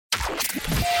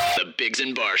The Biggs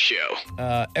and Bar Show.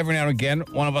 Every now and again,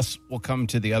 one of us will come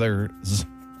to the others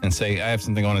and say, I have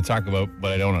something I want to talk about,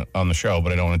 but I don't on the show,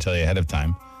 but I don't want to tell you ahead of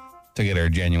time to get our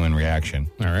genuine reaction.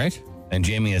 All right. And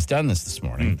Jamie has done this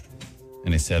morning.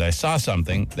 And he said, I saw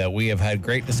something that we have had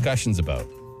great discussions about.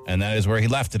 And that is where he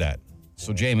left it at.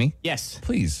 So, Jamie. Yes.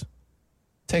 Please,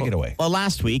 take it away. Well,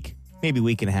 last week, maybe a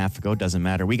week and a half ago, doesn't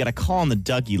matter, we got a call on the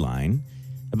DUGY line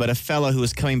about a fella who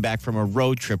was coming back from a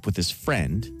road trip with his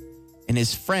friend. And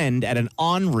his friend, at an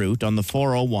en route on the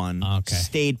 401,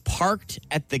 stayed parked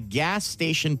at the gas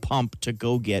station pump to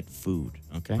go get food.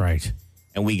 Okay? Right.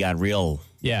 And we got real.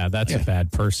 Yeah, that's a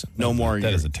bad person. No more.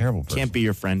 That is a terrible person. Can't be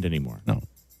your friend anymore. No.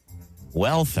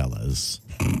 Well, fellas,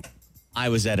 I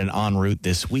was at an en route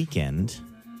this weekend,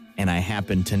 and I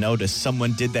happened to notice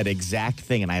someone did that exact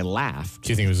thing, and I laughed. Do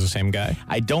you think it was the same guy?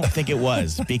 I don't think it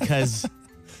was, because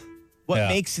what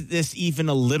makes this even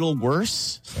a little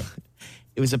worse,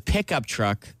 it was a pickup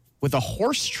truck with a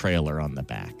horse trailer on the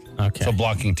back. Okay. So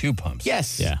blocking two pumps.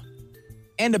 Yes. Yeah.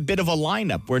 And a bit of a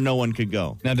lineup where no one could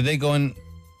go. Now, did they go in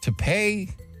to pay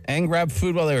and grab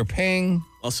food while they were paying?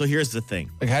 Well, so here's the thing.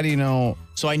 Like, how do you know?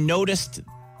 So I noticed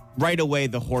right away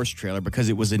the horse trailer because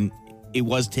it was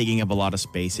taking up a lot of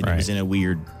space, and it was in a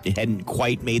weird, it hadn't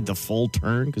quite made the full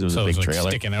turn because it was a big trailer.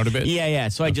 Sticking out a bit? Yeah.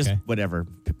 So I just,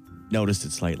 noticed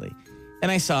it slightly. And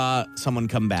I saw someone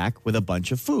come back with a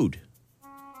bunch of food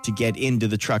to get into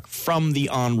the truck from the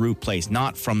en route place,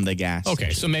 not from the gas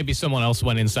station. So maybe someone else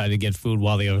went inside to get food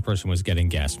while the other person was getting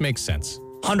gas. Makes sense.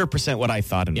 100% what I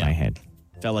thought in my head.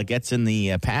 Fella gets in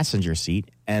the passenger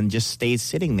seat and just stays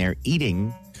sitting there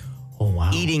eating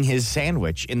his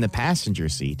sandwich in the passenger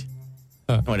seat.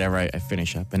 Whatever, I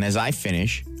finish up. And as I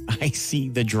finish, I see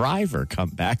the driver come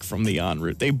back from the en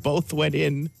route. They both went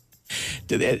in.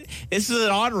 This is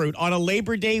an en route on a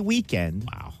Labor Day weekend.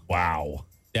 Wow.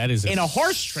 That is in a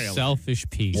horse trailer. Selfish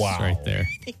piece right there.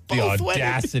 The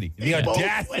audacity. They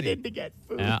both went in to get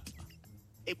food. Yeah.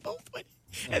 They both went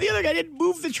in. And the other guy didn't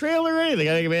move the trailer or anything.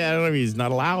 I don't know if he's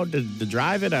not allowed to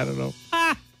drive it. I don't know.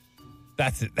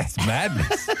 That's it. That's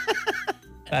madness.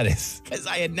 That is. Because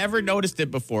I had never noticed it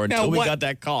before until we got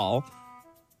that call.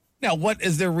 Now, what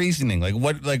is their reasoning?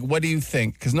 What do you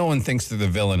think? Because no one thinks they're the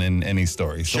villain in any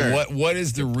story. So what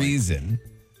is the reason?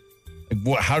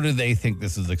 How do they think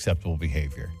this is acceptable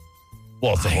behavior?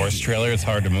 Well, it's a horse trailer. It's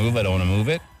hard to move. I don't want to move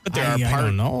it. But there I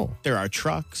don't know. There are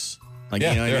trucks. Like,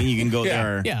 you know what I mean? You can go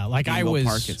there. Yeah, like I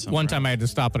was, one time I had to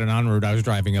stop at an en route. I was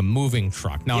driving a moving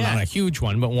truck. Now, not a huge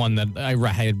one, but one that I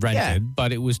had rented. Yeah.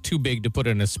 But it was too big to put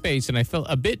in a space, and I felt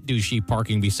a bit douchey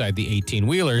parking beside the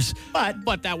 18-wheelers.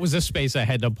 But that was a space I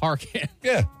had to park in.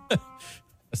 Yeah.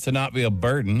 It's to not be a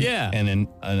burden and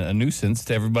a nuisance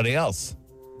to everybody else.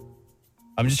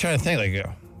 I'm just trying to think,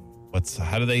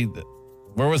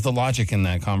 where was the logic in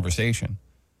that conversation?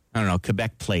 I don't know.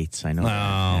 Quebec plates. I know.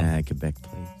 Yeah, Quebec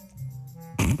plates.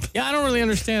 Yeah, I don't really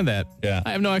understand that. Yeah.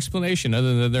 I have no explanation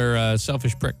other than they're a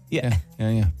selfish prick. Yeah.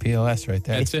 POS right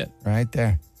there. That's it. Right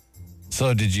there.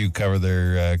 So did you cover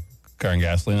their car and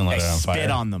gasoline and light it on fire?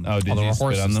 Spit on them. Oh, did you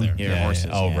spit on them? There. Yeah, horses.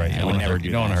 Oh, right. I would never do that.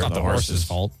 You don't want to hurt the horse's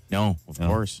fault. No, of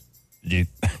course.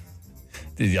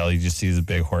 Did you just see the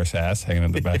big horse ass hanging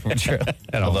on the back of a trailer?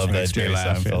 I love that Jerry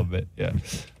Seinfeld bit. Yeah.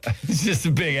 It's just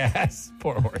a big ass.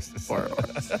 Poor horses.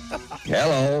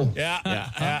 Hello.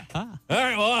 Yeah. All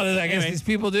right. Well, I guess these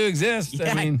people do exist.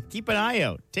 Yeah, I mean, keep an eye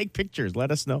out. Take pictures. Let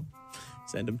us know.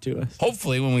 Send them to us.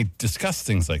 Hopefully, when we discuss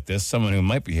things like this, someone who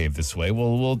might behave this way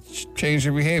will change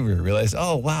their behavior. Realize,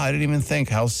 oh, wow, I didn't even think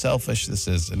how selfish this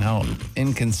is and how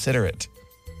inconsiderate,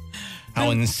 how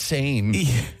insane.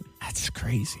 That's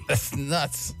crazy. That's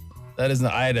nuts. That is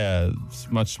not. I had a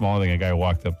much smaller thing. A guy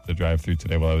walked up the drive-thru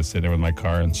today while I was sitting there with my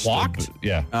car and walked.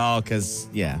 Yeah. Oh, because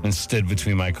and stood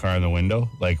between my car and the window,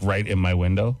 like right in my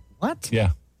window. What?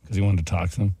 Yeah, because he wanted to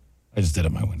talk to him. I just did it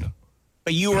in my window.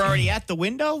 But you were already at the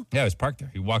window? Yeah, I was parked there.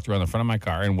 He walked around the front of my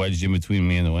car and wedged in between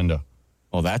me and the window.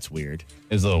 Oh, that's weird.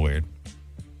 It was a little weird.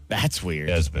 That's weird.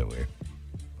 Yeah, it's a bit weird.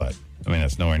 But I mean,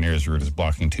 that's nowhere near as rude as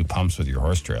blocking two pumps with your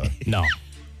horse trailer. No.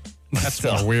 That's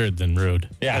more weird than rude.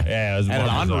 Yeah. It was and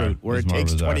more an en route where it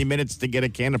takes bizarre. 20 minutes to get a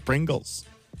can of Pringles.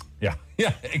 Yeah,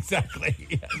 exactly.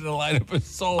 Yeah, the lineup was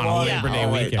so long. On Labor Day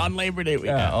weekend. On Labor Day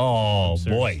weekend. Yeah. Oh,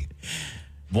 boy.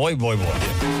 Boy.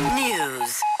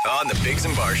 News on the Biggs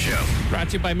and Bar Show. Brought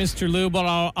to you by Mr. Lube.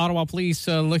 Ottawa police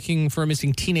looking for a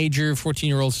missing teenager,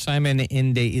 14-year-old Simon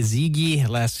Ndezigi.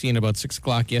 Last seen about 6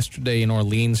 o'clock yesterday in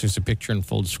Orleans. There's a picture and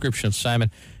full description of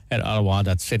Simon at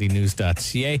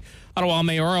ottawa.citynews.ca. Ottawa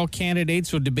mayoral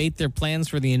candidates will debate their plans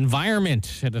for the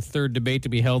environment at a third debate to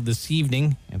be held this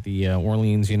evening at the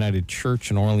Orleans United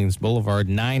Church on Orleans Boulevard.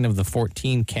 9 of the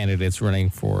 14 candidates running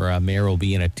for mayor will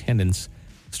be in attendance.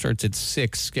 Starts at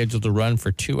 6, scheduled to run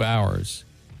for 2 hours.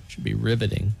 Should be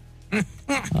riveting.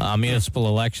 Municipal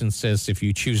election says if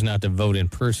you choose not to vote in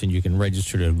person, you can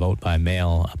register to vote by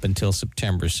mail up until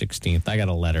September 16th. I got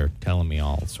a letter telling me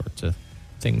all sorts of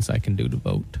things I can do to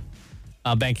vote.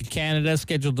 Bank of Canada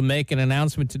scheduled to make an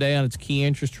announcement today on its key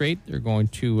interest rate. They're going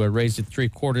to raise it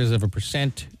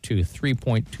 0.75% to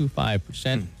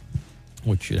 3.25%,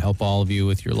 which should help all of you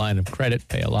with your line of credit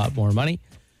pay a lot more money.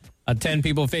 10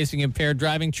 people facing impaired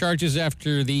driving charges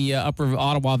after the Upper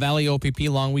Ottawa Valley OPP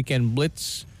long weekend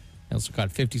blitz. They also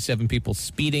caught 57 people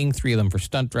speeding, 3 of them for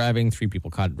stunt driving, 3 people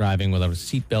caught driving without a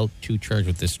seatbelt, 2 charged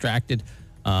with distracted.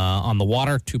 On the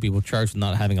water, 2 people charged with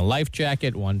not having a life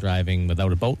jacket, 1 driving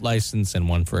without a boat license, and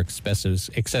 1 for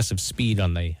excessive speed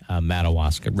on the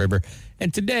Madawaska River.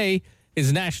 And today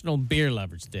is National Beer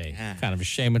Lovers Day. Kind of a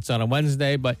shame it's on a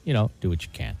Wednesday, but, do what you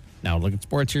can. Now look at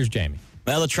sports. Here's Jamie.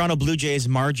 Well, the Toronto Blue Jays'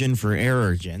 margin for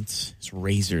error, gents, is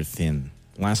razor thin.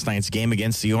 Last night's game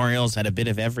against the Orioles had a bit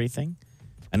of everything.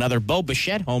 Another Bo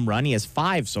Bichette home run. He has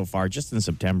 5 so far, just in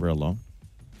September alone.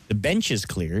 The bench is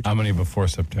cleared. How many before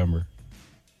September?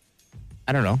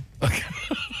 I don't know. Okay.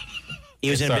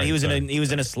 He was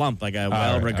in a slump, like a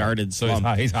well-regarded slump.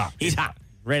 So he's hot. He's hot.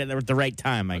 Right at the right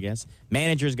time, I guess.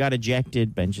 Managers got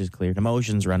ejected. Bench is cleared.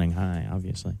 Emotions running high,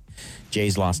 obviously.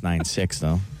 Jays lost 9-6,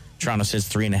 though. Toronto sits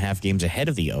 3.5 games ahead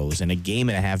of the O's and a game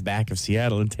and a half back of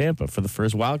Seattle and Tampa for the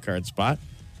first wildcard spot.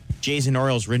 Jays and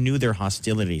Orioles renew their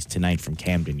hostilities tonight from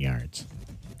Camden Yards.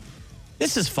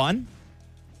 This is fun.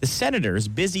 The Senators'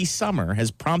 busy summer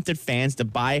has prompted fans to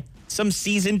buy some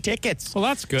season tickets. Well,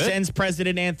 that's good. Sends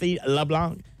President Anthony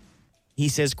LeBlanc. He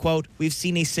says, quote, "We've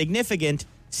seen a significant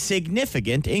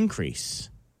increase.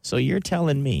 So you're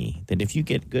telling me that if you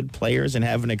get good players and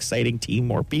have an exciting team,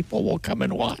 more people will come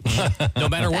and watch?" No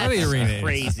matter where the arena is.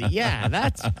 Crazy. Yeah,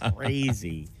 that's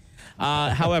crazy.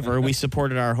 However, we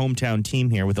supported our hometown team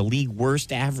here with a league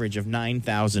worst average of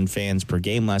 9,000 fans per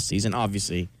game last season.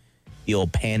 Obviously, the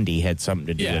old Pandy had something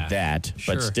to do with that.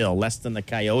 Sure. But still, less than the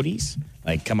Coyotes?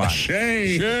 Like, come on.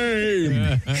 Shame.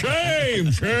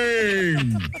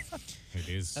 It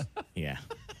is. Yeah.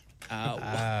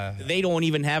 They don't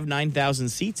even have 9,000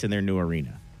 seats in their new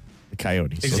arena. The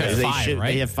Coyotes. Exactly. They 5,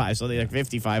 right? They have 5, so they have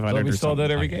 5,500 They'll be or sold something.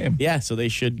 out every game. Yeah, so they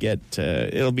should get,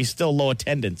 it'll be still low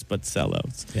attendance, but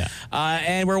sellouts. Yeah.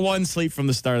 And we're 1 sleep from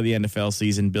the start of the NFL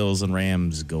season. Bills and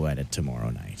Rams go at it tomorrow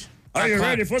night. Are you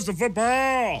ready for some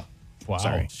football? Wow.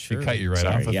 Sorry. She cut you right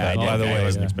Sorry. off with Yeah, that. I did. By the I way,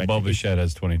 wasn't expecting Bo it. Bichette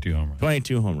has 22 home runs.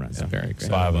 22 home runs. Very great.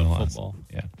 5 on the last. Football.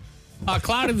 Yeah.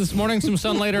 Cloudy this morning, some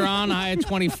sun later on, high at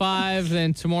 25.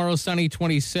 Then tomorrow, sunny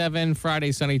 27.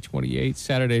 Friday, sunny 28.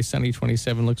 Saturday, sunny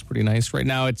 27. Looks pretty nice. Right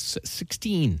now, it's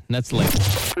 16. That's late.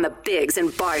 On the Biggs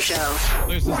and Bar Show.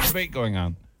 There's this debate going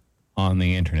on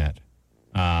the internet,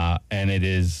 and it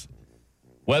is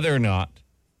whether or not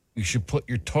you should put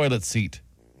your toilet seat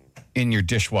in your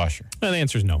dishwasher. And the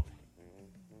answer is no.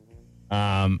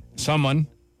 Someone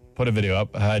put a video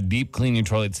up, deep clean your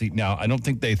toilet seat. Now, I don't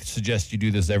think they suggest you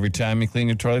do this every time you clean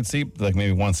your toilet seat, like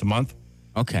maybe once a month.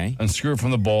 Okay. Unscrew it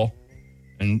from the bowl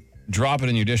and drop it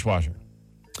in your dishwasher.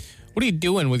 What are you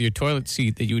doing with your toilet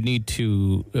seat that you would need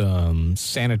to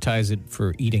sanitize it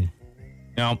for eating?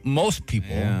 Now, most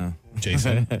people,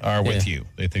 Jason, are with you.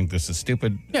 They think this is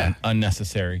stupid and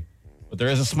unnecessary. But there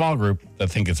is a small group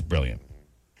that think it's brilliant.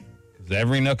 Because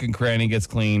every nook and cranny gets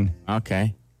clean.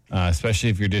 Okay. Especially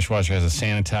if your dishwasher has a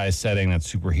sanitized setting that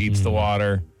superheats the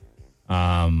water.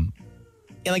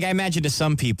 Yeah, like I imagine to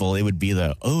some people it would be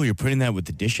you're putting that with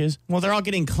the dishes? Well, they're all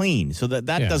getting clean, so that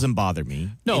doesn't bother me.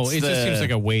 No, it just seems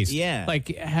like a waste. Yeah.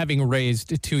 Like having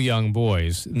raised 2 young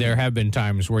boys, there have been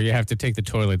times where you have to take the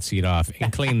toilet seat off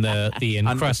and clean the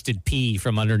encrusted pee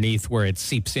from underneath where it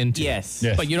seeps into. Yes.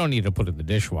 Yes. But you don't need to put it in the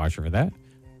dishwasher for that.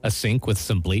 A sink with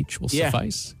some bleach will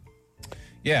suffice.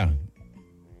 Yeah.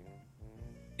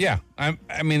 Yeah.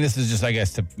 I mean, this is just, I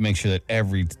guess, to make sure that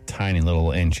every tiny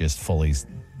little inch is fully.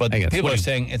 But people are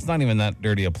saying it's not even that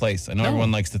dirty a place. I know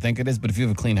everyone likes to think it is, but if you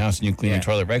have a clean house and you clean your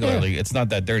toilet regularly, it's not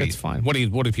that dirty. It's fine. What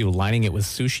are people lining it with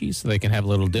sushi so they can have a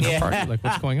little dinner party? Like,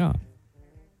 what's going on?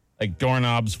 Like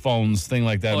doorknobs, phones, thing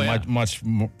like that. Much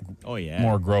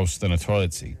more gross than a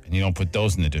toilet seat. And you don't put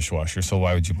those in the dishwasher, so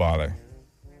why would you bother?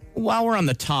 While we're on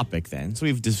the topic, then, so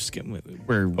we've just Of what,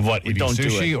 we eating don't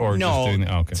sushi do it. or no, just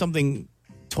doing something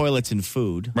toilets and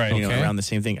food, right? Around the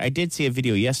same thing. I did see a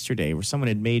video yesterday where someone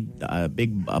had made a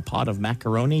big pot of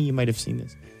macaroni. You might have seen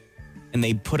this. and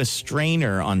they put a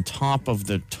strainer on top of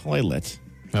the toilet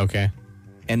Okay.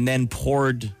 and then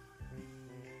poured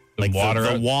The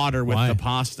water. the water with Why? the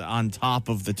pasta on top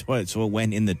of the toilet, so it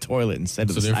went in the toilet instead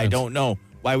of What's the the I difference? don't know.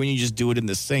 Why wouldn't you just do it in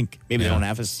the sink? Maybe Yeah. they don't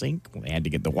have a sink. Well, they had to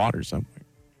get the water somewhere.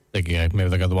 Maybe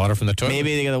they got the water from the toilet.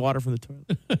 Maybe they got the water from the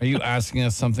toilet. Are you asking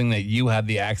us something that you had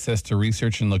the access to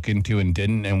research and look into and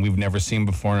didn't, and we've never seen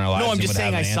before in our lives? No, I'm and just would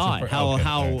saying have I an saw answer it. for? How Okay,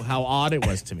 how all right. how odd it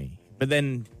was to me. But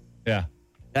then Yeah.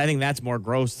 I think that's more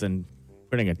gross than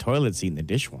putting a toilet seat in the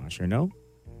dishwasher. No,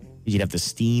 you'd have the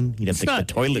steam. You'd have the not-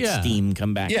 toilet yeah. steam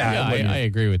come back. Yeah. Yeah, wouldn't- I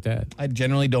agree with that. I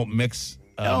generally don't mix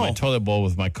my No. toilet bowl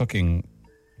with my cooking.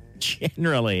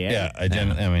 Generally. Yeah, I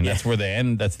mean that's where the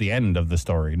end. That's the end of the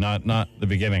story, not the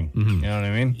beginning. You know what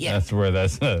I mean? Yeah. That's where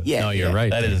that's. Yeah. No, you're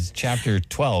right. That there. is chapter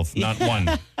 12, not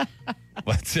 1.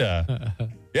 But yeah,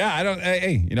 I don't.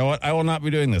 Hey, you know what? I will not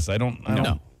be doing this. I don't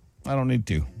need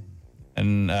to.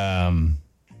 And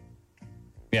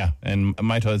yeah, and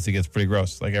my toilet seat gets pretty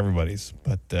gross, like everybody's.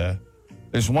 But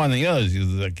there's one that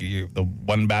the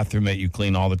one bathroom that you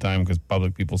clean all the time because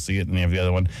public people see it, and you have the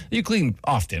other one you clean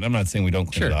often. I'm not saying we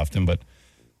don't clean it often, but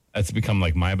that's become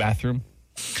like my bathroom.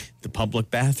 The public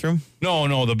bathroom.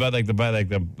 No,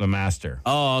 the master.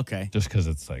 Oh, okay. Just because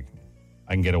it's like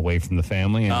I can get away from the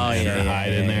family and, hide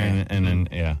in there, and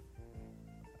then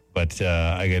But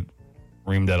I get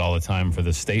reamed at all the time for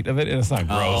the state of it, and it's not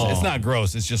gross. It's not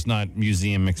gross. It's just not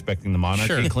museum expecting the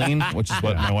monarchy clean, which is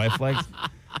what my wife likes.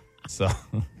 So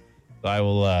I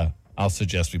will. I'll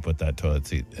suggest we put that toilet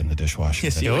seat in the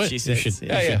dishwasher. See Do what it. she You says. should,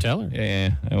 Yeah. you should tell her. Yeah,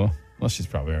 I will. Well, she's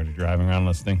probably already driving around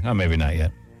listening. Oh, maybe not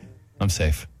yet. I'm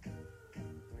safe.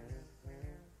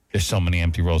 There's so many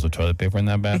empty rolls of toilet paper in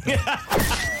that bathroom.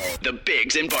 The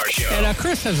Biggs and Bar Show. And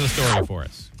Chris has a story for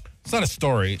us. It's not a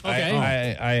story.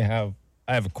 Okay. I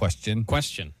have a question.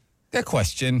 Question. A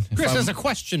question. Chris has a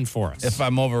question for us. If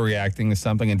I'm overreacting to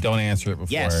something, and don't answer it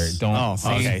before. Yes. Don't. Oh, see?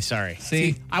 okay. Sorry.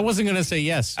 See? I wasn't going to say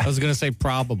yes. I was going to say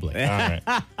probably. All right.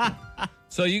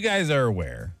 So you guys are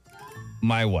aware,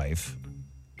 my wife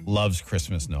loves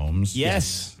Christmas gnomes.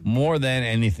 Yes. More than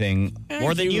anything.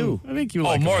 More than you. I think you Oh,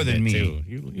 like more them a than bit, me.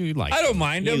 too. You like I don't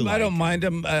mind them. I don't mind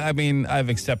them. I mean, I've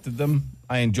accepted them.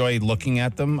 I enjoy looking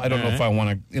at them. I don't know if I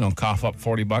want to, cough up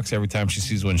 $40 every time she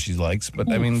sees one she likes, but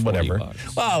I mean, whatever.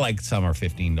 $40. Well, like some are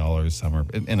 $15, some are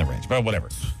in the range, but whatever.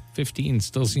 15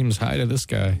 still seems high to this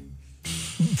guy.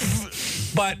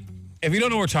 But if you don't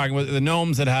know what we're talking about, the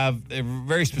gnomes that have a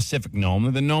very specific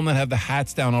gnome, the gnome that have the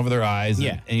hats down over their eyes,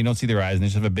 and you don't see their eyes, and they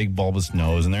just have a big bulbous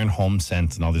nose, and they're in Home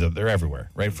Sense and all these other, they're everywhere,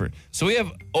 right? So we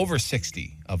have over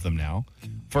 60 of them now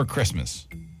for Christmas,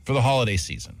 for the holiday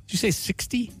season. Did you say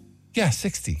 60? Yeah,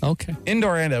 60. Okay.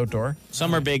 Indoor and outdoor.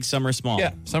 Some are big, some are small.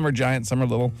 Yeah, some are giant, some are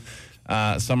little.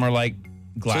 Some are like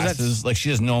glasses. Like she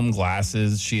has gnome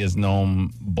glasses. She has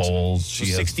gnome bowls. So She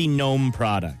has 60 gnome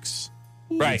products.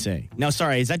 Right. You'd say. Now,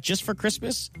 sorry, is that just for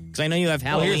Christmas? Because I know you have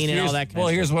Halloween and all that kind of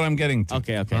stuff. here's what I'm getting to.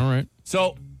 Okay. All right.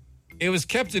 So it was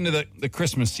kept into the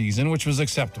Christmas season, which was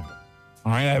acceptable.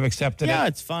 All right, I've accepted it. Yeah,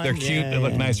 it's fine. They're cute. Yeah, they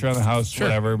look yeah. nice around the house,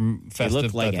 whatever. They Festive.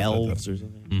 look like da, da, da, da. elves or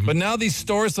something. But now these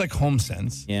stores like Home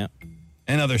Sense Yeah.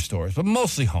 and other stores, but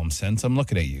mostly Home Sense, I'm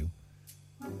looking at you,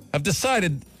 I've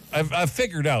decided, I've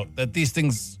figured out that these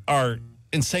things are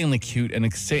insanely cute and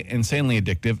insanely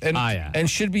addictive and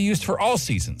should be used for all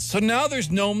seasons. So now there's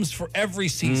gnomes for every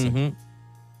season. Mm-hmm.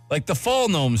 Like the fall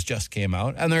gnomes just came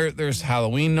out, and there's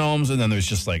Halloween gnomes, and then there's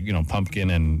just like,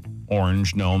 pumpkin and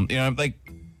orange gnome,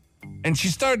 and she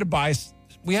started to buy.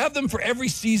 We have them for every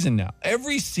season now.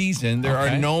 Every season there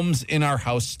are gnomes in our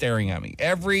house staring at me.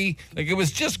 It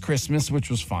was just Christmas,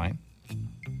 which was fine.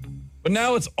 But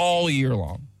now it's all year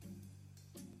long.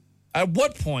 At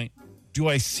what point do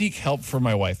I seek help for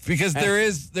my wife? Because there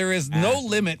is no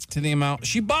limit to the amount.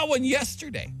 She bought one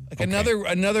yesterday.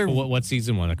 Another What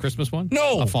season one? A Christmas one?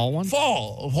 No. A fall one?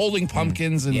 Fall. Holding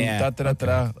pumpkins and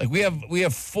da-da-da-da-da. Like we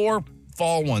have 4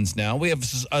 fall ones now. We have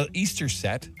an Easter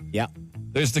set. Yeah.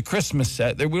 There's the Christmas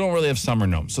set. We don't really have summer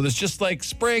gnomes. So there's just like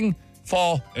spring,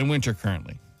 fall, and winter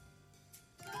currently.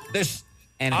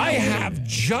 I have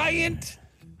giant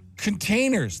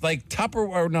containers, like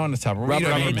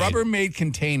Rubbermaid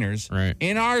containers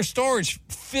in our storage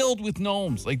filled with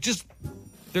gnomes. Like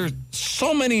there's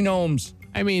so many gnomes.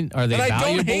 I mean, are they that I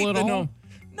don't hate valuable at the all? gnome.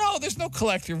 No, there's no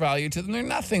collector value to them. They're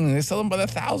nothing. They sell them by the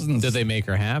thousands. Do they make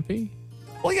her happy?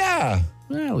 Well, yeah.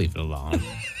 Leave it alone.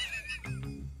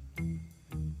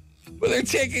 But they're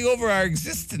taking over our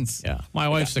existence. Yeah. My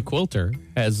wife's a quilter,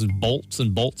 has bolts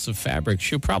and bolts of fabric.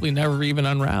 She'll probably never even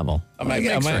unravel. It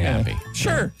makes her happy.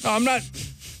 Sure. No, I'm not.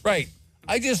 Right.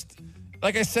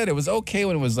 like I said, it was okay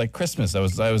when it was like Christmas. I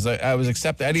was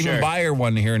accepted. I'd even buy her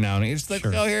one here now. And it's like,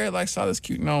 oh, here, I saw this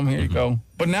cute gnome. Here you go.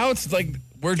 But now it's like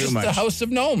we're just the house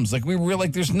of gnomes. Like we're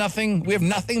like, there's nothing. We have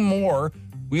nothing more.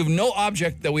 We have no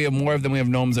object that we have more of than we have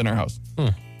gnomes in our house.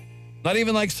 Not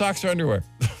even like socks or underwear.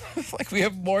 Like we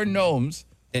have more gnomes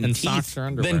than socks or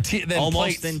underwear. Than almost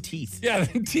plates. than teeth. Yeah,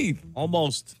 than teeth.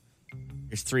 Almost.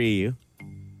 There's 3 of you.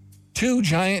 2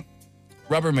 giant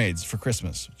Rubbermaids for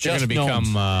Christmas. You're going to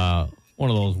become one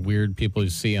of those weird people you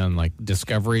see on like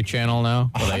Discovery Channel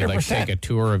now. Where they like take a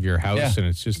tour of your house and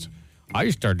it's just, I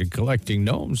started collecting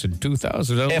gnomes in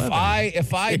 2011.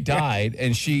 If I died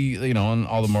and she, and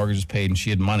all the mortgages paid and she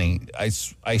had money,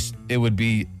 it would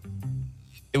be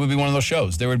one of those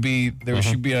shows. There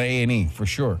should be an A&E for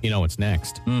sure. You know what's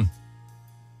next?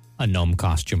 A gnome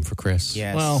costume for Chris.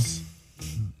 Yes. Well,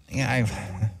 yeah,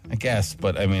 I guess,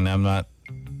 but I mean, I don't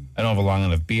have a long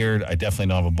enough beard. I definitely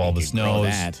don't have a bulbous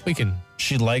nose. We can.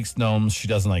 She likes gnomes. She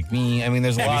doesn't like me. I mean,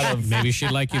 there's a lot of. Maybe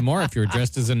she'd like you more if you were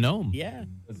dressed as a gnome. Yeah.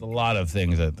 There's a lot of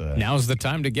things that. Now's the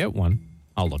time to get one.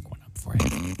 I'll look one up for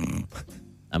you.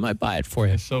 I might buy it for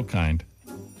you. So kind.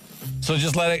 So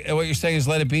just let it. What you're saying is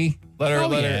let it be. Let her.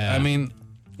 I mean.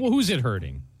 Well, who's it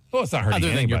hurting? Well, it's not hurting Other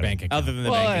than anybody. your bank account. Other than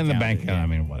the bank account. the bank account. I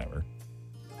mean, whatever.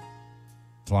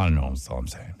 It's a lot of gnomes. That's all I'm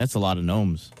saying. That's a lot of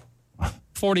gnomes.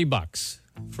 $40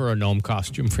 for a gnome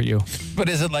costume for you. But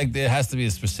is it like it has to be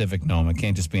a specific gnome? It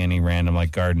can't just be any random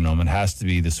like garden gnome. It has to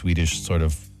be the Swedish sort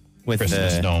of With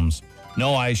Christmas gnomes.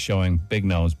 No eyes showing, big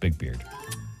nose, big beard.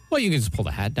 Well, you can just pull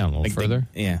the hat down a little further.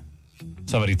 Yeah.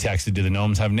 Somebody texted, do the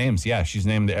gnomes have names? Yeah, she's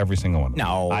named every single one.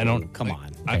 No. I don't. Come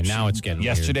on. Okay, now it's getting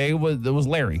Yesterday was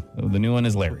Larry. The new one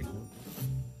is Larry.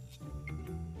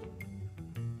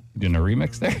 You doing a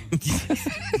remix there?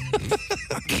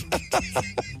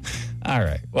 All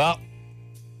right. Well,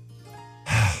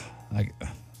 I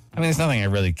mean, there's nothing I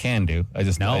really can do. I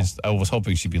was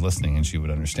hoping she'd be listening and she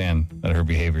would understand that her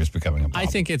behavior is becoming a problem.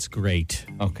 I think it's great.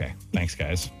 Okay. Thanks,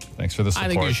 guys. Thanks for the support.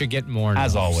 I think you should get more.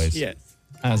 As always. Yes.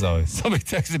 As always. Somebody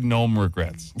texted gnome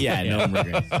regrets. Yeah, gnome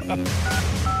regrets.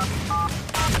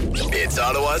 It's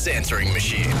Ottawa's answering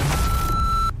machine.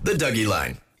 The Dougie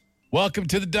Line. Welcome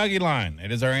to the Dougie Line.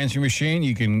 It is our answering machine.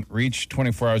 You can reach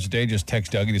 24 hours a day. Just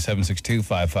text Dougie to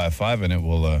 762-555 and it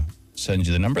will send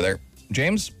you the number there.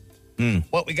 James,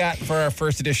 what we got for our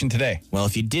first edition today? Well,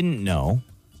 if you didn't know,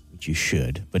 which you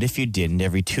should, but if you didn't,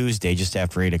 every Tuesday just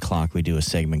after 8 o'clock, we do a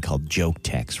segment called Joke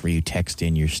Text where you text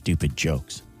in your stupid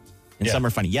jokes. And some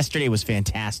are funny. Yesterday was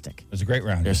fantastic. It was a great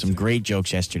round. There's some great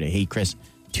jokes yesterday. Hey, Chris,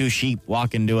 2 sheep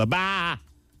walk into a bah.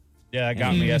 Yeah, that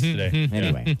got me yesterday.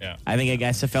 Anyway, Yeah. I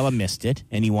guess a fella missed it,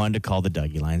 and he wanted to call the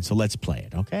Dougie line, so let's play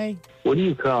it, okay? What do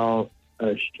you call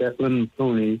a Shetland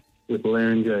pony with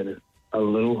laryngitis? A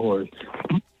little horse.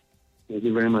 Thank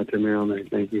you very much. I'm here all night.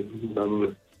 Thank you.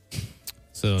 Bye-bye.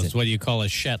 So it's what do you call a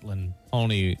Shetland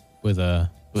pony with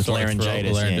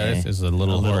laryngitis? Laryngitis is a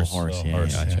little horse. Yeah,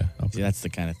 Horse, yeah. gotcha. Okay. See, that's the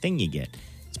kind of thing you get.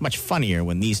 It's much funnier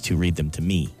when these two read them to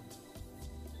me.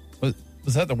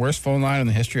 Was that the worst phone line in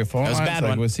the history of phone lines? That was a bad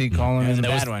one. Was he calling in?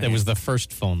 That was the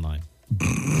first phone line.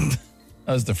 That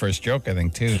was the first joke, I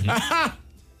think, too. That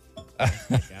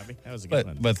was a good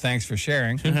one. But thanks for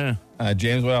sharing.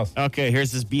 James, what else? Okay,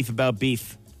 here's this beef about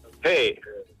beef. Hey,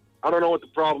 I don't know what the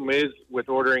problem is with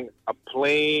ordering a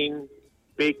plain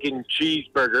bacon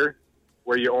cheeseburger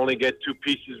where you only get 2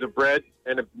 pieces of bread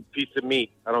and a piece of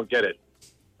meat. I don't get it.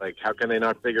 Like, how can they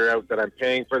not figure out that I'm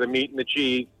paying for the meat and the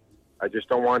cheese? I just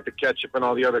don't want the ketchup and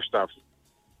all the other stuff.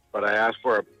 But I asked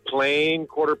for a plain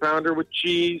quarter pounder with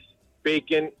cheese,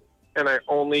 bacon, and I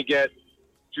only get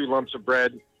 2 lumps of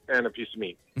bread and a piece of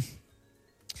meat.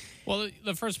 Well,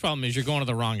 the first problem is you're going to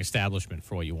the wrong establishment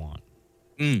for what you want.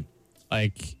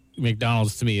 Like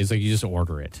McDonald's to me is like you just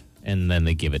order it and then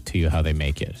they give it to you how they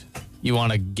make it. You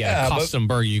want to get a custom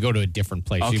burger, you go to a different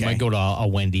place. Okay. You might go to a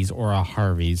Wendy's or a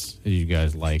Harvey's, as you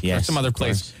guys like, or some other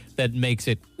place that makes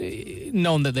it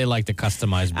known that they like to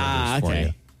customize burgers for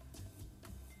you.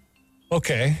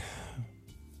 Okay.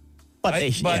 But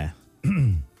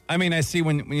I mean, I see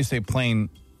when you say plain,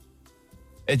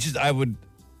 it's just,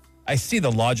 I see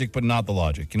the logic, but not the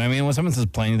logic. You know what I mean? When someone says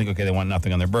plain, you think, okay, they want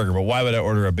nothing on their burger. But why would I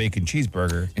order a bacon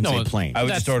cheeseburger and say plain? I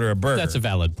would just order a burger. That's a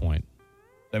valid point.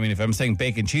 I mean, if I'm saying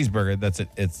bacon cheeseburger, that's it.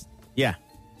 It's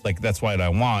like, that's what I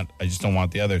want. I just don't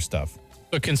want the other stuff.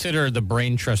 But consider the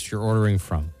brain trust you're ordering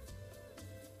from.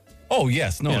 Oh,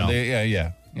 yes. No,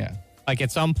 yeah. Like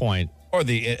at some point. Or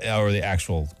the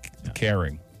actual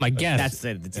caring. My guess. That's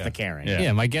it. It's the caring.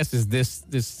 Yeah, my guess is this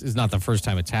is not the first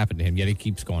time it's happened to him, yet he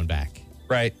keeps going back.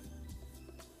 Right.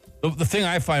 The thing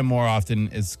I find more often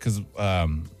is because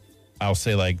I'll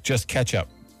say, like, just ketchup.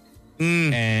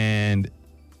 And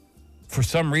for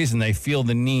some reason, they feel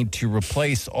the need to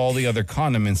replace all the other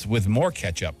condiments with more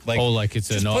ketchup. Like it's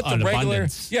just put the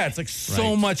abundance. Yeah, it's like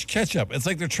so much ketchup. It's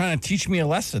like they're trying to teach me a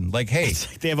lesson. Like, hey, It's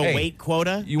like they have a weight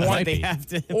quota. You want they have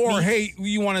to, or hey,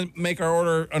 you want to make our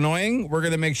order annoying? We're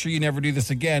going to make sure you never do this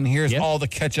again. Here's all the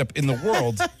ketchup in the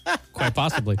world. Quite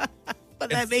possibly. But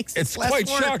that makes it's less quite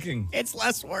work. shocking. It's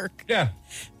less work. Yeah,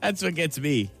 That's what gets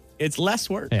me. It's less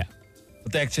work. Yeah.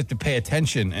 but they actually have to pay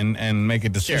attention and make a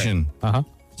decision. Uh-huh.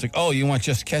 It's like, oh, you want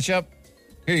just ketchup?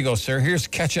 Here you go, sir. Here's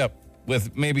ketchup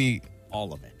with maybe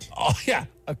All of it. oh yeah,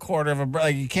 a quarter of a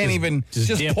like you can't even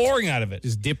just dipped. pouring out of it.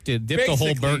 Just dip the whole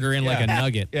Basically, burger in like a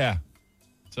nugget. Yeah.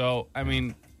 So I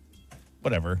mean,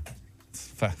 whatever.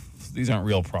 These aren't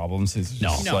real problems. These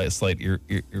are just slight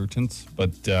irritants,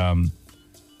 but that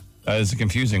is a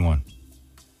confusing one.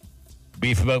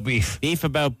 Beef about beef. Beef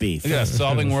about beef. Yeah,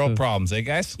 solving world problems, eh,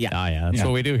 guys? Yeah. That's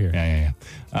what we do here. Yeah.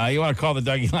 You want to call the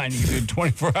Dougie line? You can do it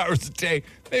 24 hours a day.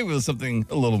 Maybe with something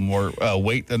a little more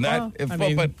weight than that.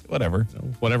 Well, But whatever.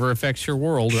 Whatever affects your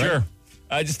world, right? Sure.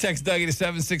 Just text Dougie to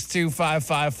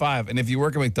 762-555. And if you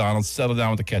work at McDonald's, settle down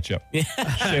with the ketchup. Yeah.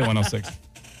 Say 106.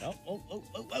 Oh.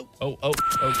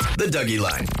 The Dougie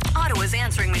Line. Ottawa's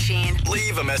answering machine.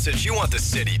 Leave a message you want the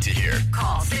city to hear.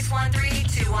 Call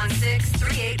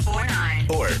 613-216-3849.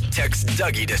 Or text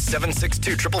Dougie to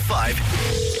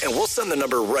 762-555, and we'll send the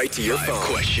number right to your phone.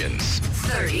 Questions.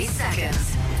 30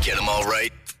 seconds. Get them all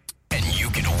right, and you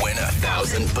can win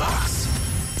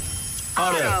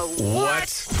 $1,000.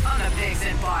 What? On the Biggs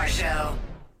and Bar Show.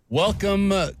 Welcome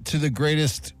to the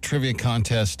greatest trivia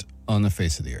contest on the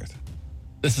face of the earth.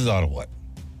 This is OttaWHAT.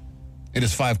 It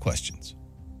is 5 questions.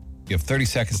 You have 30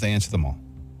 seconds to answer them all.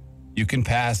 You can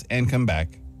pass and come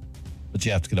back, but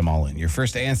you have to get them all in. Your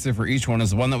first answer for each one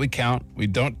is the one that we count. We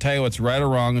don't tell you what's right or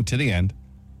wrong until the end.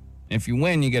 If you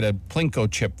win, you get a Plinko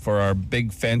chip for our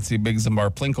big, fancy Biggs and Bar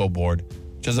Plinko board,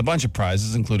 which has a bunch of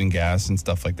prizes, including gas and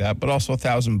stuff like that, but also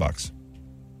 $1,000.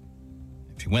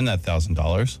 If you win that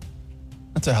 $1,000,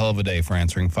 that's a hell of a day for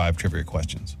answering 5 trivia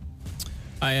questions.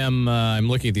 I'm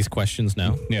looking at these questions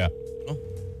now. Yeah.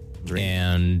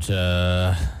 And,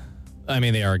 I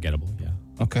mean, they are gettable, yeah.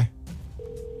 Okay.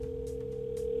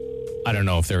 I don't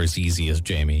know if they're as easy as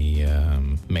Jamie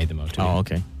made them out to be. Oh,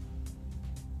 okay.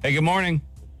 Hey, good morning.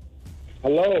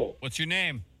 Hello, What's your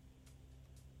name?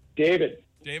 David.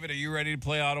 David, are you ready to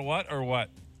play OttaWHAT or what?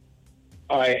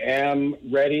 I am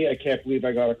ready. I can't believe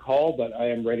I got a call, but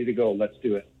I am ready to go. Let's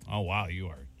do it. Oh, wow, you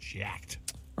are jacked.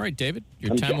 All right, David,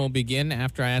 your time will begin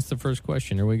after I ask the first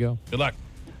question. Here we go. Good luck.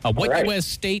 What right. U.S.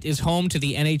 state is home to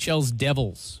the NHL's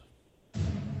Devils?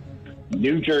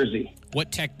 New Jersey.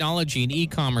 What technology and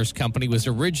e-commerce company was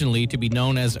originally to be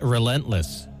known as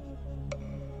Relentless?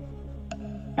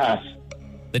 Pass.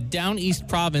 The Down East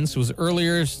province was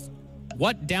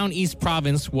What Down East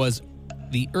province was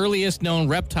the earliest known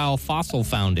reptile fossil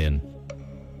found in?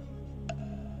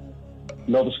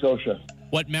 Nova Scotia.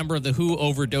 What member of the Who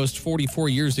overdosed 44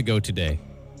 years ago today?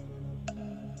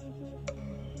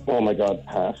 Oh, my God.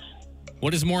 Pass.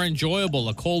 What is more enjoyable,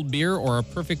 a cold beer or a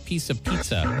perfect piece of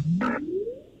pizza?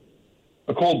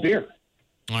 A cold beer.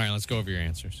 All right, let's go over your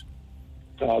answers.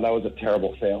 Oh, that was a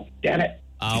terrible fail. Damn it.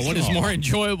 What is more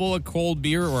enjoyable, a cold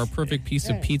beer or a perfect piece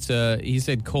of pizza? He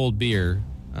said cold beer.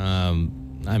 I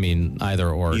mean, either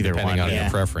or, Either depending one, on your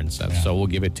preference. So we'll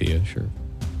give it to you, sure.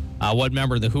 What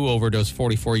member of the Who overdosed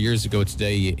 44 years ago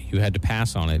today? You had to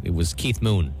pass on it. It was Keith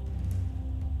Moon.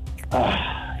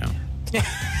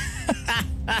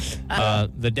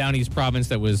 The Down East province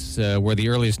that was where the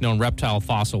earliest known reptile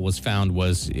fossil was found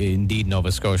was indeed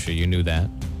Nova Scotia. You knew that.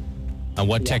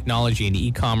 What technology and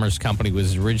e-commerce company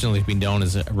was originally to be known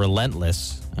as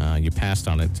Relentless? You passed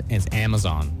on it. It's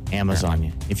Amazon. Amazon.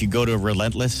 Yeah. If you go to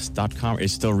relentless.com, it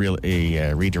still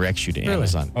redirects you to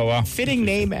Amazon. Oh, wow. Fitting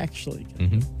name, actually.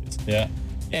 Yeah.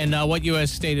 And what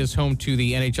U.S. state is home to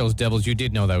the NHL's Devils? You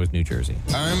did know that was New Jersey.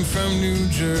 I'm from New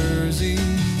Jersey.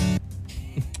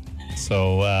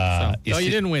 So, you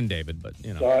didn't win, David, but,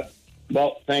 you know.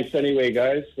 Well, thanks anyway,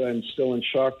 guys. I'm still in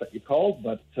shock that you called,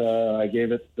 but I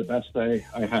gave it the best I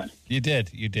had. You did.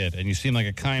 And you seem like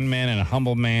a kind man and a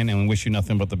humble man, and we wish you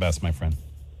nothing but the best, my friend.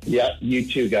 Yeah, you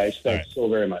too, guys. Thanks so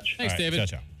very much. Thanks, All right, David.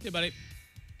 ciao. Hey, buddy.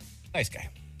 Nice guy.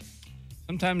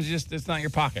 Sometimes it's not your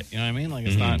pocket. You know what I mean? Like,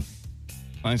 it's not.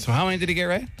 Like, so how many did he get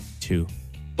right? 2.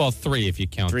 Well, 3 if you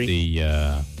count 3.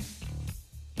 the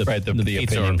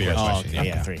pizza or beer question. okay,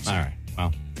 yeah. 3. All right.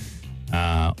 Well,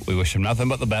 we wish him nothing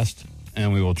but the best,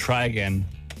 and we will try again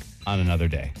on another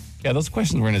day. Yeah, those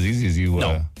questions weren't as easy as you.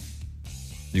 No.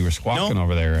 You were squawking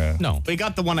over there. No. But he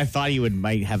got the one I thought he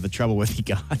might have the trouble with. He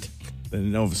got the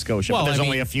Nova Scotia. Well, but there's I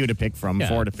only mean, a few to pick from,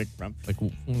 4 to pick from. Like,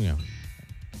 you know.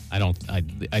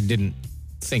 I didn't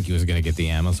think he was going to get the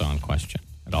Amazon question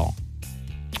at all.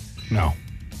 No.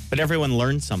 But everyone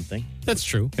learned something. That's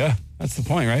true. Yeah, that's the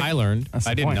point, right? I learned.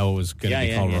 I didn't know it was going to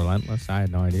be called Relentless. I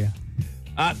had no idea.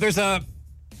 There's a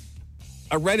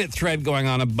Reddit thread going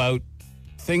on about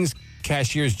things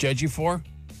cashiers judge you for,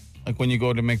 like when you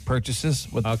go to make purchases,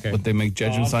 what they make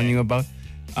judgments on you about.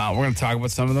 We're going to talk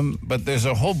about some of them, but there's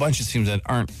a whole bunch, it seems, that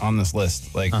aren't on this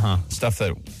list, like stuff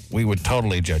that we would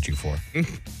totally judge you for.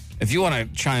 If you want to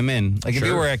chime in, like if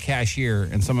you were a cashier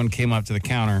and someone came up to the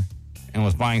counter and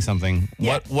was buying something,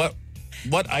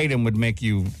 what item would make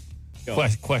you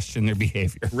question their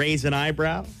behavior? Raise an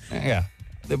eyebrow? Yeah.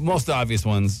 The most obvious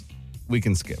ones we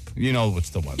can skip. You know what's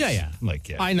the ones. Yeah. Like,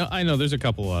 yeah. I know there's a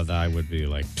couple that I would be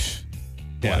like,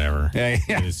 whatever. Yeah.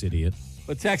 This idiot.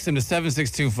 But text him to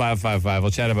 762-555.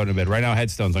 We'll chat about it a bit. Right now,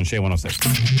 Headstones on Shea 106.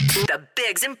 The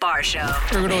Biggs and Bar Show.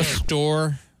 Ever go to a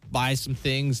store, buy some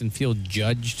things, and feel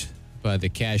judged by the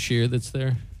cashier that's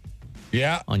there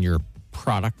Yeah. on your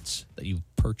products that you've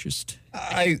purchased?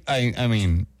 I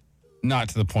mean, not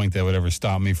to the point that would ever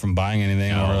stop me from buying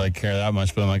anything or like care that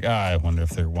much, but I'm like, I wonder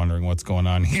if they're wondering what's going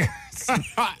on here.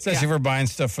 Especially if we're buying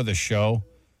stuff for the show.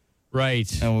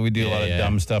 Right. And we do a lot of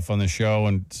dumb stuff on the show,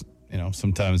 and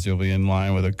sometimes you'll be in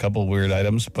line with a couple weird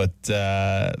items, but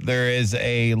there is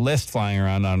a list flying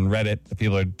around on Reddit that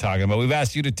people are talking about. We've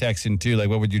asked you to text in too, like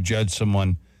what would you judge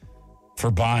someone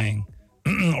for buying?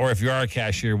 Or if you are a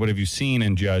cashier, what have you seen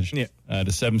and judged? To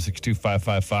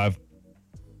 762-555.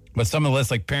 But some of the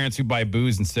lists, like parents who buy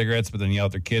booze and cigarettes but then yell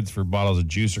at their kids for bottles of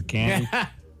juice or candy.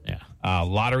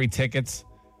 Lottery tickets.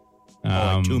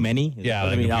 Like too many?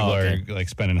 People are like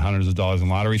spending hundreds of dollars on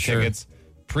lottery tickets.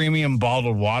 Premium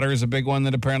bottled water is a big one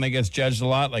that apparently gets judged a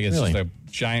lot. Like it's just a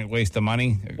giant waste of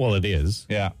money. Well, it is.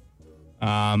 Yeah.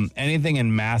 Anything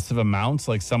in massive amounts,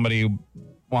 like somebody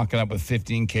walking up with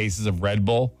 15 cases of Red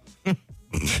Bull.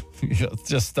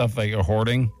 Just stuff like a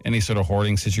hoarding, any sort of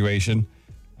hoarding situation.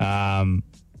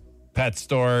 Pet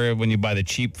store, when you buy the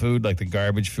cheap food, like the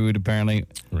garbage food, apparently.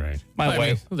 Right. My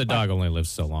wife. The dog only lives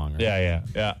so long. Right?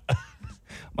 Yeah.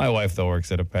 My wife, though,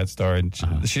 works at a pet store, and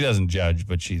she doesn't judge,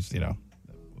 but she's,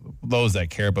 those that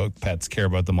care about pets care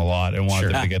about them a lot and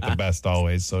want them to get the best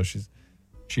always. So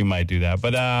she might do that.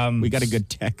 But we got a good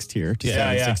text here to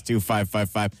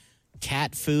 762-555.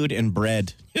 Cat food and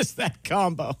bread. Just that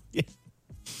combo. Yeah.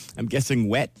 I'm guessing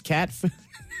wet cat food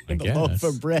and a loaf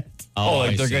of bread.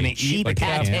 Like they're going to eat the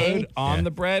cat food on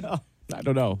the bread? Oh, I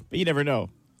don't know, but you never know.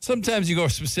 Sometimes you go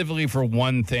specifically for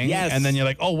one thing, and then you're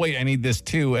like, oh, wait, I need this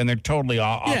too. And they're totally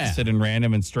opposite and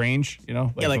random and strange,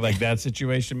 like that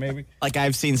situation maybe. Like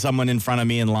I've seen someone in front of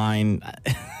me in line,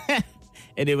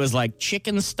 and it was like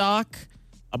chicken stock,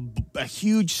 a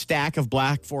huge stack of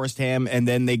Black Forest ham, and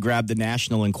then they grabbed the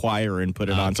National Enquirer and put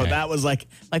it on. So that was like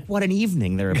what an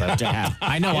evening they're about to have.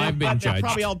 I know I've been judged. They're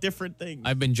probably all different things.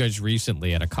 I've been judged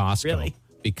recently at a Costco. Really?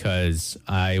 Because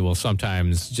I will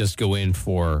sometimes just go in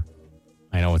for,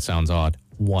 I know it sounds odd,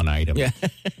 one item. Yeah.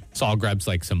 So I'll grab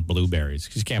like some blueberries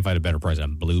because you can't find a better price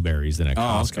on blueberries than at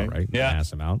Costco, right? Yeah.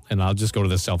 Mass amount. And I'll just go to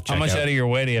the self-checkout. How much out of your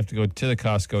way do you have to go to the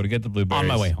Costco to get the blueberries? On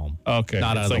my way home. Okay.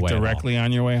 Not out of the like way directly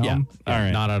on your way home? Yeah. All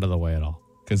right. Not out of the way at all.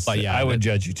 Because I would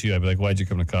judge you too. I'd be like, why'd you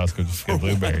come to Costco just to get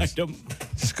blueberries?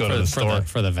 Just go to the store.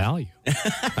 For the value.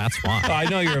 That's why. I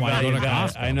know you're a value guy.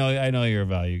 Costco? I know you're a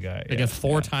value guy. I get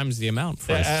 4 times the amount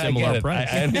for a similar price.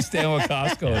 I understand what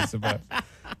Costco is about.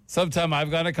 Sometimes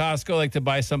I've gone to Costco like to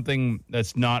buy something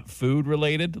that's not food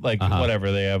related, like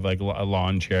whatever they have, like a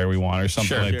lawn chair we want or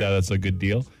something that. That's a good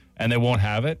deal, and they won't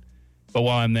have it. But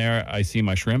while I'm there, I see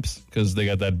my shrimps because they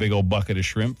got that big old bucket of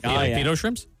shrimp. Pedo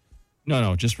shrimps?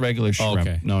 No, just regular shrimp.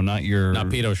 Okay. No, not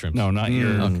pedo shrimp. No, not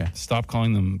your. Okay. Stop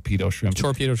calling them pedo shrimp.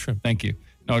 Torpedo shrimp. Thank you.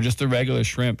 No, just the regular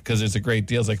shrimp because it's a great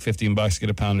deal. It's like $15 to get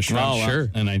a pound of shrimp. Oh,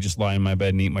 sure. And I just lie in my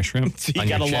bed and eat my shrimp. So you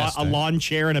got a lawn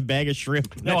chair and a bag of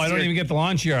shrimp. No, I don't even get the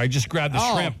lawn chair. I just grab the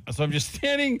shrimp. So I'm just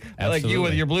standing like you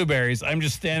with your blueberries. I'm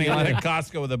just standing at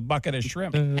Costco with a bucket of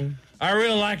shrimp. I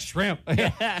really like shrimp.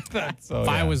 If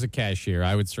I was a cashier,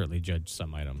 I would certainly judge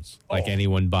some items. Like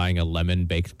anyone buying a lemon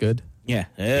baked good. Yeah.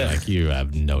 Like you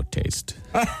have no taste.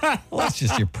 Well, that's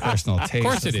just your personal taste. Of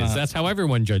course it is. That's how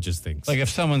everyone judges things. Like if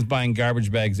someone's buying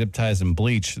garbage bags, zip ties, and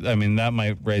bleach, I mean, that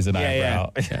might raise an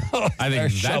eyebrow. Yeah. I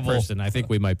think that person, I think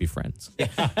we might be friends. If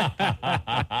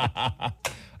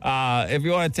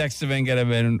you want to text him in, get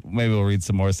him in, maybe we'll read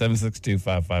some more.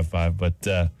 762-555.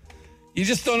 But you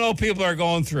just don't know what people are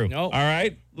going through. Nope. All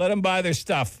right? Let them buy their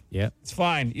stuff. Yeah. It's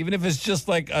fine. Even if it's just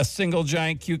like a single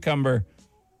giant cucumber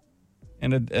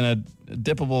and a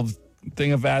dippable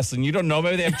thing of Vaseline. You don't know.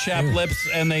 Maybe they have chapped lips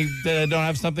and they don't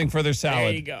have something for their salad.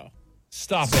 There you go.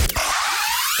 Stop it.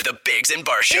 The Biggs and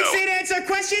Bar Show. Instant answer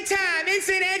question time.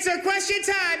 Instant answer question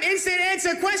time. Instant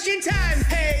answer question time.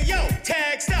 Hey, yo,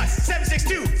 text us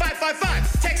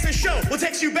 762-555. Text the show. We'll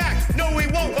text you back. No, we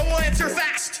won't, but we'll answer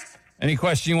fast. Any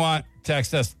question you want,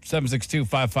 text us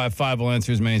 762-555. We'll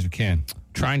answer as many as we can.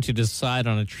 Trying to decide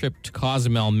on a trip to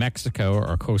Cozumel, Mexico,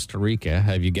 or Costa Rica.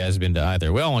 Have you guys been to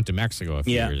either? We all went to Mexico a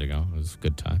few years ago. It was a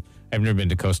good time. I've never been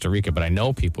to Costa Rica, but I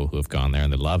know people who have gone there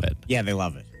and they love it. Yeah, they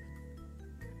love it.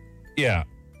 Yeah.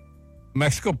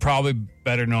 Mexico probably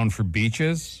better known for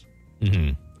beaches.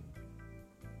 Mm-hmm.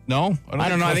 No? I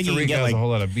don't know. I think Costa you can Rica get has like a whole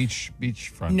lot of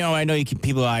beachfront. No, I know you can.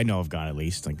 People I know have gone at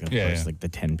least, like of course, like the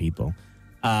 10 people.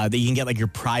 That you can get like your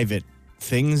private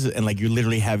things, and like you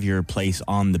literally have your place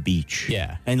on the beach.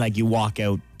 Yeah, and like you walk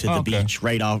out to the beach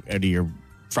right out of your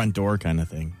front door, kind of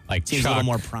thing. Like seems Chuck, a little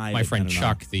more private. My friend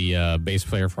Chuck, the bass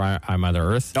player for I Mother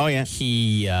Earth. Oh yeah,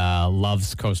 he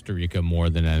loves Costa Rica more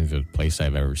than any other place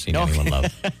I've ever seen anyone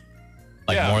love.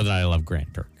 More than I love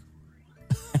Grand Turk.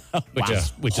 Which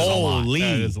is a lot.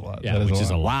 That is a lot. Yeah, that which is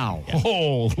a lot. Wow. Yeah.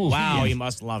 Holy. Wow, you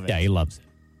must love it. Yeah, he loves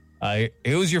it.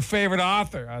 Who's your favorite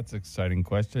author? That's an exciting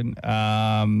question.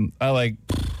 I like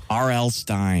R.L.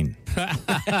 Stein.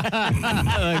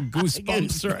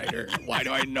 Goosebumps writer. Why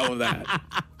do I know that?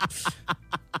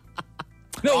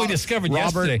 No, we discovered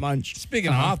yesterday. Munch. Speaking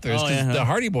of authors, the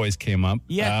Hardy Boys came up.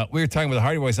 Yeah. We were talking with the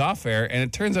Hardy Boys off air, and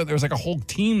it turns out there was like a whole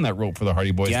team that wrote for the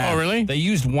Hardy Boys. Yeah. Oh, really? They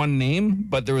used one name,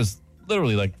 but there was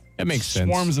literally like That makes sense.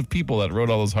 swarms of people that wrote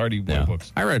all those Hardy Boy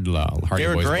books. I read Hardy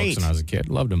Boys books when I was a kid.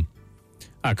 Loved them.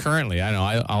 Currently, I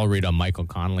know I'll read a Michael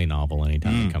Connelly novel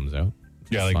anytime it comes out.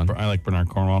 Yeah, I like Bernard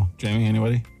Cornwell. Jamie,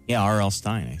 anybody? Yeah, R.L.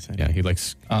 Stein, I said. Yeah, he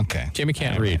likes... Okay. Jamie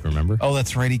can't read, remember? Oh,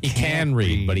 that's right. He can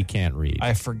read, but he can't read.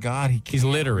 I forgot he can't He's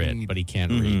literate, read. but he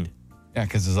can't read. Yeah,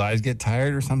 because his eyes get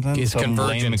tired or something? His Some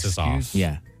convergence lame is off. excuse?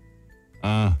 Yeah.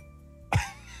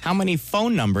 How many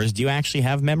phone numbers do you actually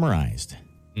have memorized?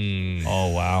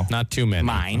 Oh, wow. Not too many.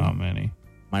 Mine. Not many.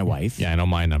 My wife. Yeah, I know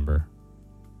my number.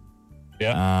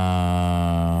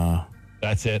 Yeah.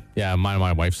 That's it. Yeah,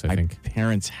 my wife's, I think.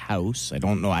 Parents' house. I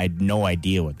don't know. I had no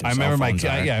idea what their I remember cell phones are.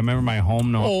 I remember my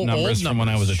home numbers from when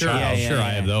I was a child. I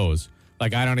have those.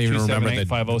 Like, I don't even remember the...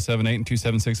 5078 and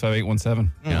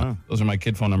 276-5817. Yeah. Those are my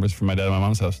kid phone numbers from my dad and my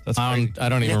mom's house. That's crazy. I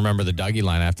don't even remember the DUGY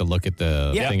line. I have to look at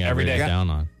the thing every day down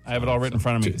on. I have it all written in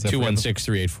front of me.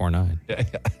 216-3849.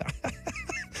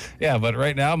 Yeah, but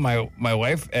right now, my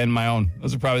wife and my own.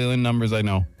 Those are probably the only numbers I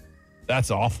know.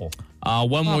 That's awful.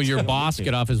 When will your boss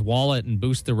get off his wallet and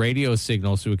boost the radio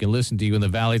signal so we can listen to you in the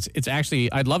valley? It's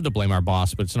actually, I'd love to blame our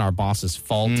boss, but it's not our boss's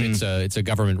fault. It's a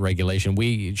government regulation.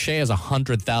 Shay has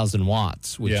 100,000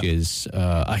 watts, which is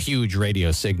a huge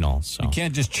radio signal. So you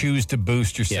can't just choose to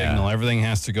boost your signal. Everything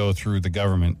has to go through the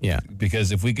government. Yeah.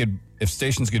 Because if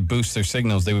stations could boost their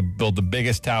signals, they would build the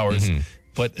biggest towers.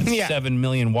 Put 7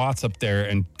 million watts up there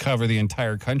and cover the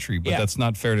entire country. But that's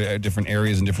not fair to different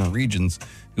areas and different regions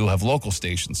who have local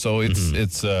stations. So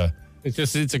it's a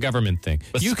government thing.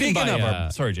 But you can buy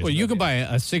sorry, Jason. Well, you can buy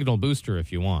a signal booster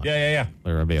if you want. Yeah.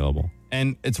 They're available.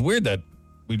 And it's weird that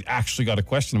we actually got a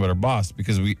question about our boss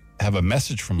because we have a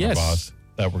message from our boss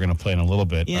that we're going to play in a little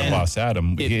bit. Yeah. Our boss,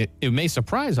 Adam. It may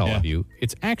surprise all of you.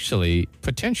 It's actually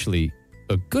potentially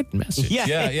a good message.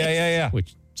 Yeah.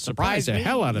 Which surprised the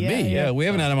hell out of me. Yeah, we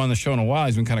haven't had him on the show in a while.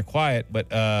 He's been kind of quiet, but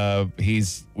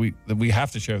we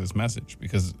have to share this message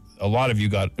because a lot of you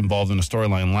got involved in a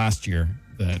storyline last year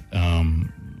that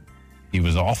he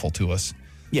was awful to us.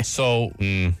 Yeah. So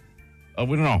we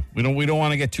don't know. We don't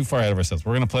want to get too far ahead of ourselves.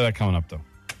 We're going to play that coming up though.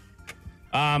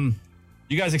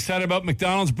 You guys excited about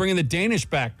McDonald's bringing the Danish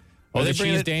back? Oh, the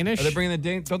cheese Danish? Are they bringing the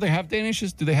Danish? Don't they have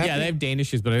Danishes? Do they have? Yeah, they have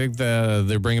Danishes, but I think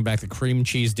they're bringing back the cream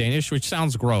cheese Danish, which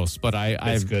sounds gross, but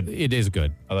it's good. It is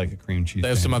good. I like a cream cheese.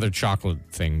 There's some other chocolate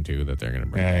thing too that they're going to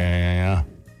bring. Yeah.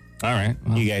 All right.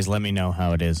 Well, you guys let me know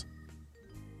how it is.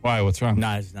 Why? What's wrong?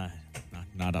 No, it's not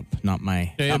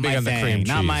my Yeah, not big my on the thing. cream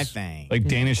Not cheese. my thing. Like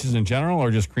Danishes in general,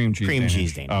 or just cream cheese? Cream Danish?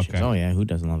 cheese Danish. Okay. Oh yeah, who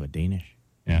doesn't love a Danish?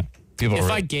 Yeah.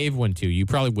 If I gave one to you, you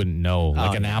probably wouldn't know.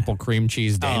 Like an apple cream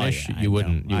cheese Danish, you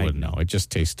wouldn't know. It just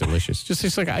tastes delicious. Just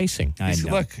tastes like icing. I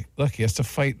know. Look, he has to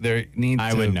fight their need.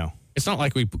 I would know. It's not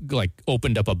like we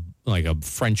opened up a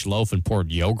French loaf and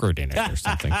poured yogurt in it or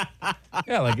something.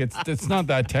 Yeah, like it's not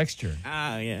that texture.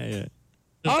 Yeah.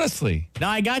 Honestly. No,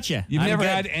 I got you. You've never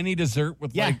had any dessert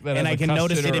with like that. And has I a can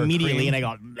custard notice it or a immediately, cream? and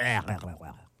I go, blah, blah, blah,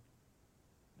 blah.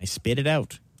 I spit it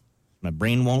out. My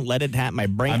brain won't let it happen. My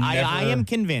brain. I am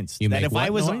convinced You that make if what I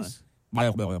was noise?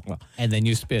 And then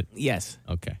you spit. yes,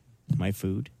 Okay. my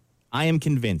food. I am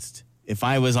convinced if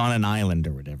I was on an island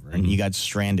or whatever, and you got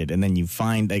stranded, and then you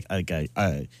find like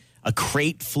a a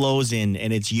crate flows in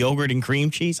and it's yogurt and cream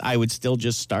cheese, I would still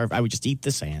just starve. I would just eat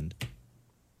the sand.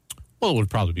 Well, it would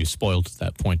probably be spoiled at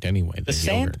that point anyway. The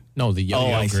sand? Yogurt. No, the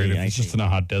yogurt. I see. If it's just in a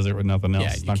hot desert with nothing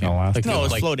else, it's not going to last. No,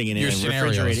 it's floating in a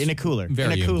refrigerator, in a cooler.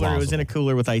 It was in a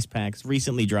cooler with ice packs,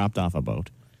 recently dropped off a boat.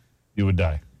 You would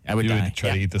die. I would die. You would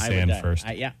try to eat the sand first.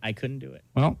 I couldn't do it.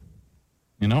 Well,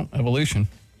 evolution.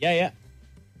 Yeah.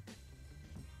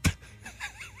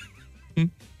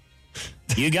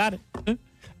 You got it.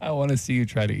 I want to see you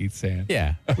try to eat sand.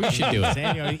 Yeah, we should do it.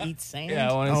 Sand? You want to eat sand? Yeah,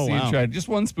 I want to see you try just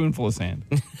one spoonful of sand.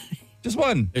 Just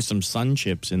one. There's some sun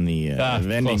chips in the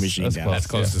vending machine down there. That's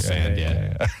close to sand,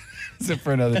 yeah. Is it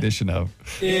for another edition of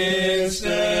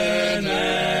Instant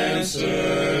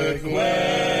Answer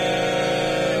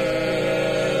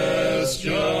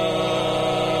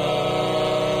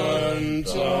Question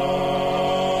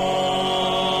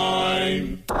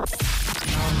Time.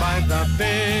 Down by the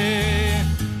bay,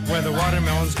 where the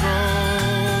watermelons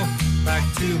grow, back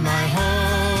to my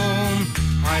home,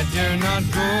 I dare not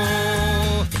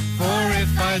go, for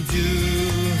if I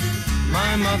do,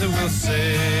 my mother will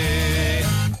say.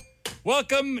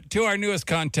 Welcome to our newest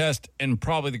contest and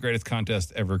probably the greatest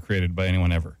contest ever created by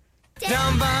anyone ever.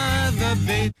 Down by the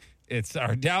bay. It's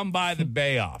our Down by the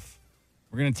Bay off.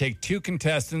 We're going to take two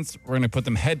contestants. We're going to put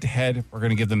them head to head. We're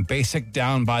going to give them basic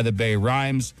Down by the Bay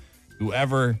rhymes.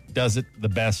 Whoever does it the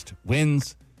best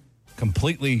wins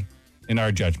completely in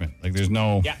our judgment. Like there's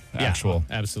no actual.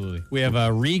 Absolutely. We have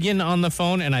Regan on the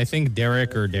phone and I think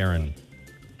Derek or Darren.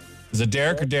 Is it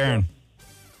Derek or Darren?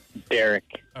 Derek.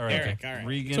 All right. Derek, all right.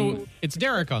 Regan So it's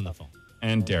Derek on the phone.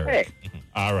 and Derek.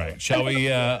 All right. Shall we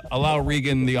allow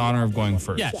Regan the honor of going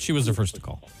first? Yeah, she was the first to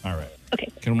call. All right.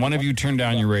 Okay. Can one of you turn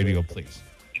down your radio, please?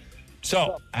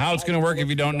 So, how it's going to work, if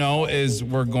you don't know, is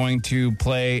we're going to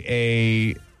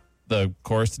play the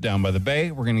chorus to Down by the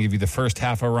Bay. We're going to give you the first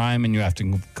half a rhyme, and you have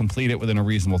to complete it within a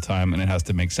reasonable time, and it has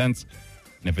to make sense.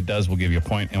 And if it does, we'll give you a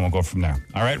point, and we'll go from there.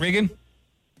 All right, Regan?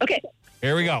 Okay.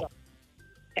 Here we go.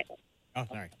 Oh,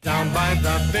 sorry. Down by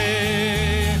the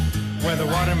bay, where the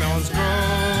watermelons grow,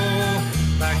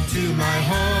 back to my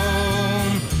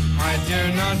home, I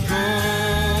dare not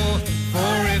go,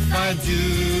 for if I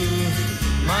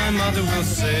do, my mother will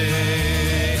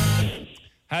say.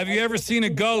 Have you ever seen a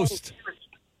ghost?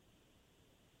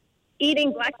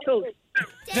 Eating black toast.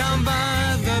 Down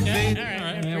by the bay.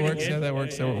 That works. Yeah, that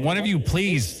works. One of you,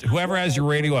 please, whoever has your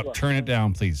radio up, turn it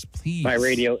down, please. Please. My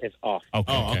radio is off.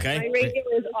 Okay. Oh, okay. My radio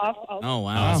is off. Oh,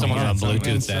 wow. Someone's on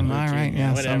Bluetooth then. All right.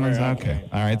 Yeah, someone's okay.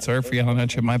 All right. Sorry for yelling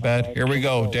at you. My bad. Here we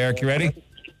go. Derek, you ready?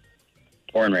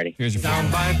 Born ready. Here's your Down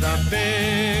by the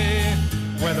bay,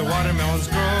 where the watermelons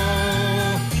grow,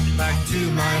 back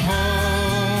to my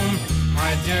home,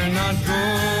 I dare not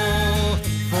go,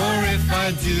 for if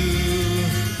I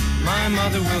do, my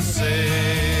mother will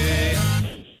say.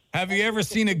 Have you ever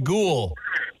seen a ghoul?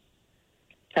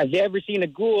 Have you ever seen a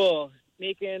ghoul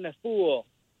making a fool?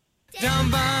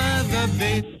 Down by the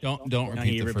bay. Don't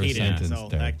repeat you the first repeat it, sentence, so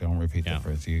Derek. that- Don't repeat the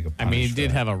first. You get I mean, he punished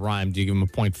did for have a rhyme. Do you give him a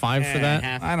 0.5 for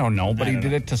that? I don't know, but he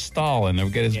did it to stall and to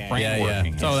get his brain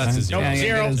working. So that's a zero. Yeah,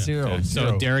 Zero. yeah, zero. Okay.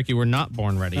 So, Derek, you were not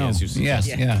born ready, as you Yes,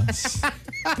 said. yes.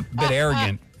 A bit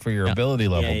arrogant for your ability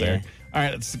level, Yeah, yeah. Derek. All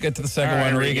right, let's get to the second All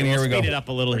right, one. Regan, here we go. Speed it up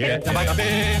a little here. Down by the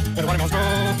bay, where the watermelons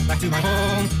grow, back to my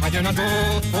home, I dare not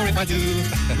go, for if I do,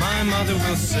 my mother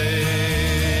will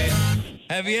say.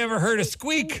 Have you ever heard a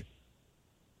squeak?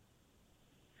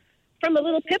 From a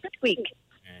little pipsqueak.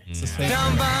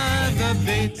 Down by the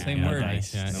bay. Same word.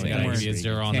 Nice. Yeah, Same we gotta word. give you a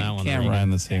zero on that one. Can't Regan.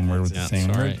 rhyme the same word with the same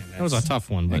That's all word. right. That was a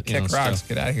tough one, but Kick still. rocks.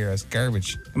 Get out of here. That's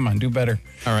garbage. Come on, do better.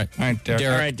 All right. All right, Derek.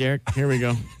 All right, Derek, here we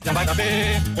go. Down by the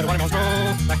bay, where the watermelons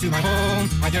grow, back to my home,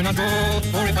 I dare not go,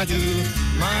 for if I do,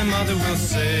 my mother will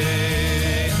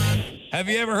say. Have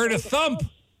you ever heard a thump?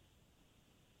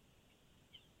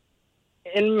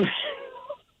 In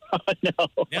oh no.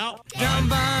 No. Down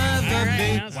by the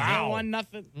bay. Wow.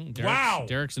 1-0. Derek's,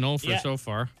 Derek's an 0 for Yeah. so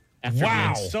far. After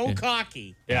Wow. being so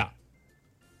cocky. Yeah.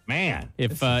 Man.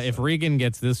 If Regan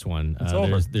gets this one,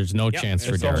 over. there's no chance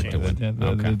for It's Derek over. to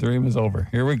win. The dream is over.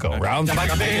 Here we go. Round Down by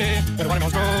the bay, where the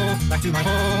watermelons grow, back to my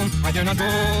home, I dare not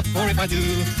go, for if I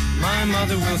do, my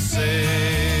mother will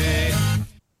say.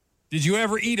 Did you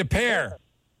ever eat a pear?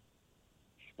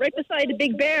 Right beside a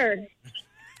big bear.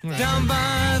 Down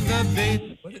by the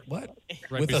bay. What?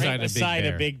 Right With beside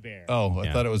a big bear. Oh, I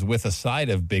Yeah. thought it was with a side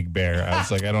of Big Bear. I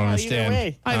was like, I don't understand.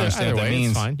 way. I don't understand Either what that way,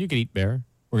 means. it's fine. You could eat bear.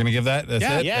 We're going to give that? That's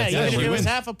it? Yeah, That's even it? if We it was win?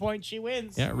 half a point, she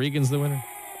wins. Yeah, Regan's the winner.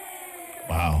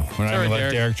 Wow. We're not Sorry, going to let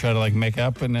Derek. Derek try to, like, make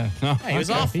up? And no. He was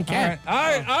off. He can't. All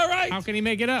right. All right. How can he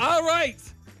make it up? All right.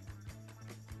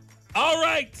 All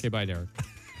right. Okay, bye, Derek.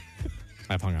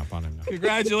 I've hung up on him now.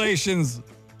 Congratulations,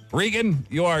 Regan.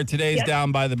 You are today's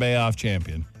Down by the Bay Off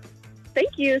champion.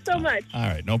 Thank you so much. All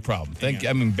right, no problem. Thank you.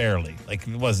 I mean, barely. Like,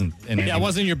 it wasn't. It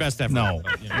wasn't your best effort. No,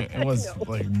 it was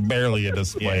like barely a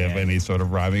display of any sort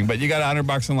of rhyming. But you got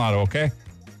 $100 in Lotto, okay?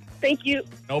 Thank you.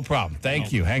 No problem.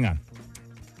 Thank you. Hang on.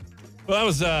 Well, that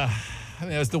was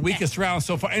that was the weakest round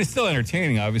so far. And it's still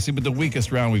entertaining, obviously, but the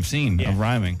weakest round we've seen of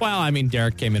rhyming. Well, I mean,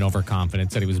 Derek came in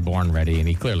overconfident, said he was born ready, and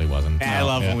he clearly wasn't. I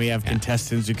love when we have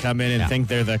contestants who come in and think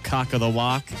they're the cock of the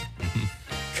walk.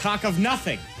 Cock of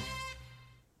nothing.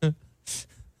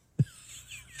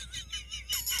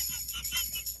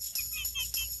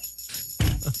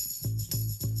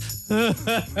 All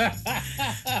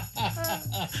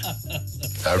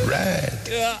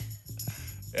right.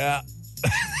 Yeah.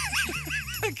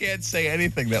 I can't say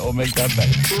anything that will make that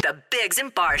better. The Biggs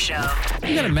and Bar Show.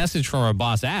 We got a message from our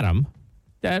boss, Adam,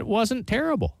 that wasn't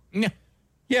terrible.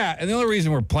 Yeah, and the only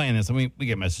reason we're playing this, I mean, we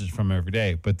get messages from him every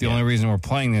day, but the only reason we're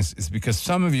playing this is because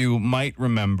some of you might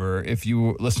remember, if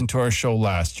you listened to our show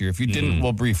last year. If you didn't,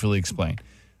 we'll briefly explain.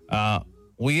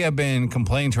 We have been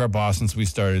complaining to our boss since we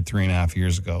started 3.5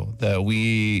 years ago that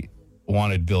we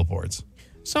wanted billboards.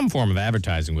 Some form of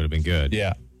advertising would have been good.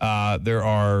 Yeah. There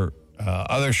are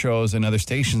other shows and other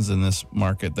stations in this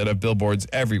market that have billboards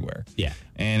everywhere. Yeah.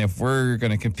 And if we're going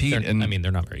to compete,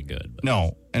 they're not very good. But.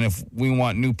 No. And if we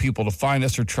want new people to find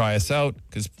us or try us out,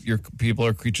 because your people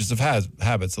are creatures of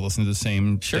habits that listen to the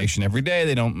same station every day,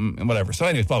 they don't, whatever. So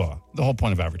anyways, blah, blah, blah. The whole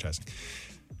point of advertising.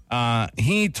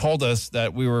 He told us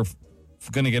that we were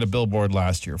going to get a billboard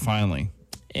last year, finally.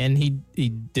 And he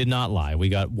did not lie. We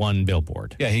got one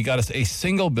billboard. Yeah, he got us a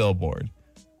single billboard,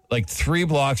 like 3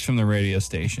 blocks from the radio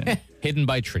station. Hidden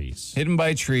by trees. Hidden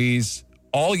by trees,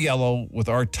 all yellow with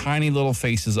our tiny little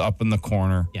faces up in the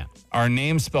corner. Yeah. Our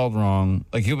name spelled wrong.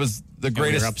 Like, it was the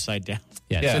greatest. We were upside down.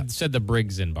 Yeah. Said the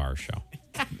Briggs and Bar Show.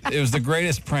 It was the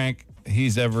greatest prank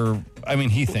he's ever, I mean,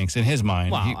 he thinks in his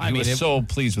mind. Well, he was so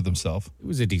pleased with himself. It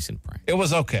was a decent prank. It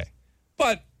was okay.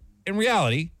 But in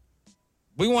reality,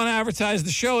 we want to advertise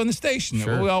the show and the station.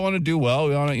 Sure. We all want to do well.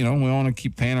 We want to, we want to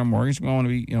keep paying our mortgage. We want to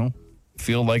be,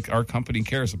 feel like our company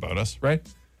cares about us, right?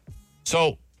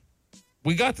 So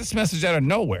we got this message out of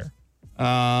nowhere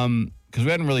because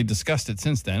we hadn't really discussed it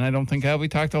since then. I don't think we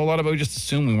talked a whole lot about it. We just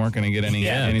assumed we weren't going to get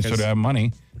any sort of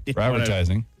money for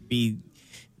advertising. Be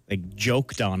like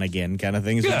joked on again kind of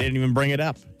thing. So we didn't even bring it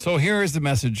up. So here is the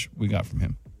message we got from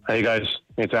him. Hey guys,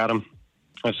 it's Adam.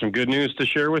 I have some good news to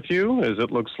share with you, as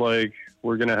it looks like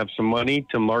we're going to have some money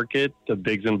to market the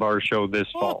Biggs and Bar show this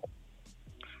fall.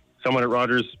 Someone at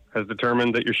Rogers has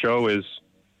determined that your show is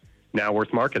now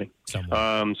worth marketing.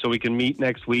 So we can meet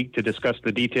next week to discuss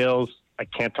the details. I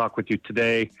can't talk with you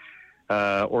today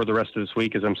or the rest of this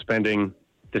week, as I'm spending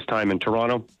this time in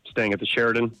Toronto, staying at the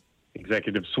Sheraton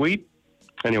Executive Suite.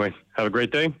 Anyway, have a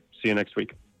great day. See you next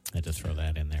week. I had to throw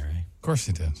that in there, eh? Of course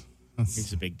he did.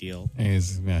 He's a big deal. He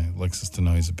likes us to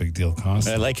know he's a big deal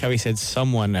constantly. I like how he said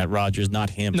someone at Rogers, not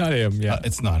him. Not him, yeah.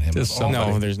 It's not him.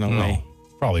 No, there's no way.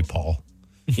 It's probably Paul.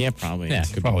 Yeah, probably. Yeah,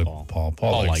 It's probably Paul.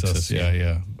 Paul likes us.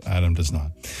 Yeah. Adam does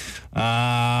not.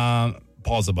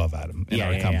 Paul's above Adam in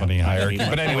our company hierarchy.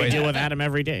 But anyway, we deal with Adam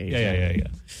every day. Yeah.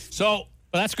 So,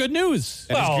 that's good news.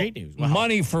 That is great news. Wow.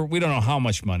 Money we don't know how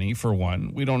much money, for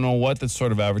one. We don't know what the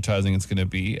sort of advertising it's going to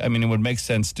be. I mean, it would make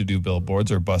sense to do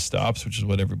billboards or bus stops, which is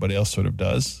what everybody else sort of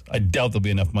does. I doubt there'll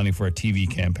be enough money for a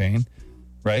TV campaign,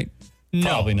 right? No.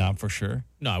 Probably not, for sure.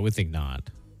 No, I would think not.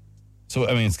 So,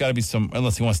 I mean, it's got to be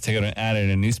unless he wants to take it and add it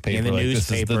in a newspaper.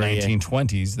 This is the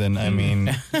 1920s, then, I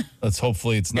mean,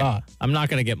 hopefully it's not. I'm not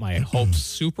going to get my hopes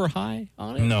super high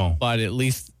on it. No. But at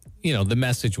least, the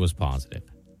message was positive.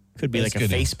 Could be like a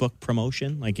Facebook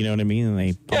promotion, like, you know what I mean? And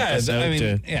they pump us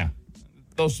out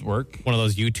those work. One of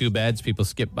those YouTube ads people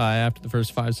skip by after the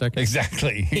first 5 seconds.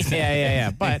 Exactly.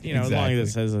 Yeah. But, as long as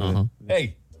it says...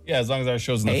 Hey, as long as our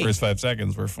show's in the first 5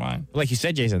 seconds, we're fine. Like you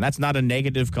said, Jason, that's not a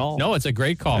negative call. No, it's a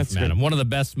great call from Adam. One of the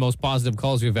best, most positive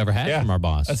calls we've ever had from our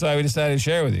boss. That's why we decided to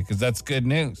share with you, because that's good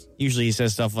news. Usually he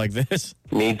says stuff like this.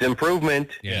 Needs improvement.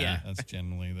 Yeah. That's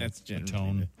generally the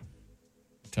tone.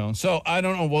 So I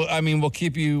don't know. We'll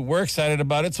keep you. We're excited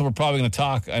about it, so we're probably going to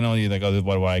talk. I know you're like,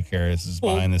 what do I care? This is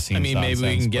behind the scenes. I mean, maybe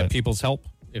we can get people's help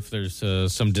if there's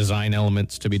some design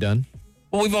elements to be done.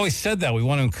 Well, we've always said that we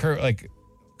want to encourage,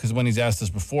 because when he's asked us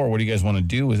before, what do you guys want to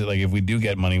do? Is it like, if we do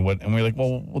get money, what? And we're like,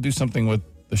 well, we'll do something with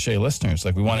the Shea listeners.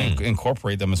 Like, we want to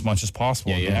incorporate them as much as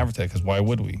possible and advertise. Because why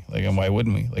would we? Like, and why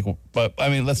wouldn't we? Like, but I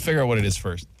mean, let's figure out what it is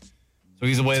first. So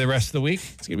he's away the rest of the week?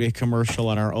 It's going to be a commercial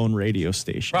on our own radio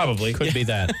station. Probably. Could be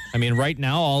that. I mean, right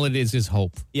now, all it is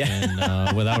hope. Yeah.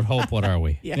 And without hope, what are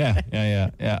we? Yeah.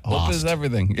 Hope Lost. is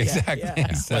everything. Exactly. yeah.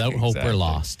 Without hope, we're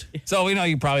lost. So we know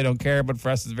you probably don't care, but for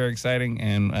us, it's very exciting,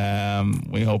 and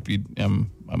we hope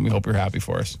you're happy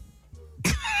for us.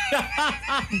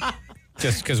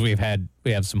 Just because we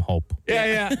have some hope.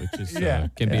 Yeah. Which is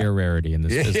can be a rarity in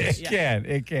this business.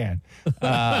 It can.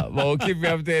 Well, we'll keep you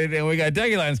updated, and we got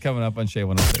DUGY lines coming up on Shea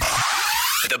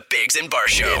 106. The Biggs and Bar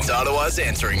Show. It's Ottawa's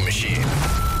answering machine.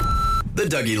 The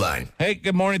DUGY line. Hey,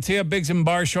 good morning to you, Biggs and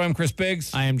Bar Show. I'm Chris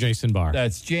Biggs. I am Jason Barr.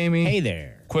 That's Jamie. Hey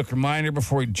there. Quick reminder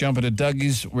before we jump into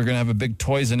Dougie's, we're going to have a big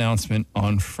toys announcement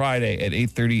on Friday at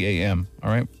 8:30 a.m.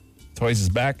 All right? Toys is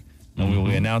back, and we will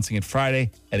be announcing it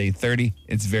Friday at 8:30.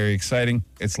 It's very exciting.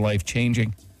 It's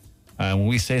life-changing. When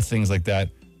we say things like that,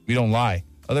 we don't lie.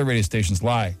 Other radio stations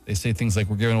lie. They say things like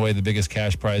we're giving away the biggest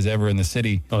cash prize ever in the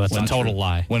city. Oh, that's a total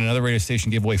lie. When another radio station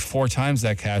gave away 4 times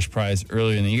that cash prize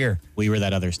earlier in the year. We were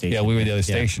that other station. Yeah, we were the other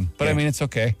station. But, I mean, it's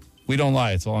okay. We don't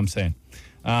lie. That's all I'm saying.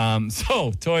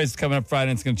 So, toys coming up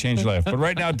Friday, and it's going to change your life. But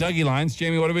right now, DUGY lines.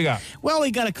 Jamie, what do we got? Well,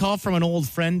 we got a call from an old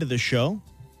friend of the show.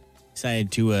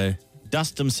 Decided to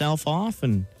dust himself off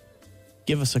and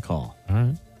give us a call. All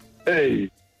right. Hey,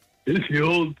 it's your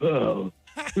old pal,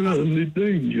 Rodney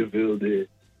Dangerfield here.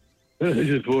 I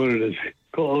just wanted to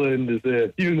call in to say a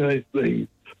few nice things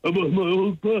about my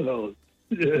old pal.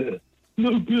 Yeah,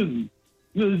 no kidding.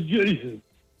 That's Jason.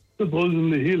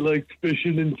 Supposedly he likes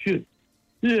fishing and shit.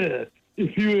 Yeah,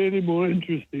 if you were any more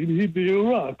interested, he'd be a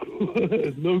rock.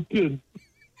 No kidding.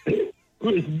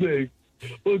 Chris Big.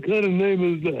 What kind of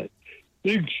name is that?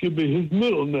 Big should be his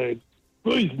middle name.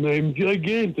 First name,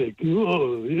 Gigantic.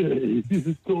 Oh, yeah, he's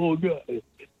a tall guy.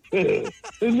 And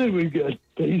then we got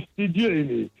Pasty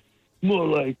Jamie. More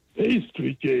like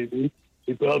Pastry Jamie.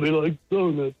 He probably likes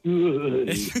donuts.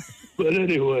 But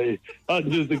anyway,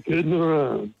 I'm just kidding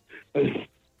around.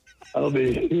 I'll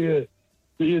be here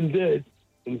being dead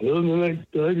until the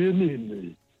next time you need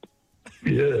me.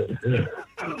 Yeah.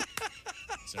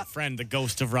 It's our friend, the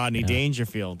ghost of Rodney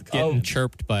Dangerfield. Getting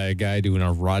chirped by a guy doing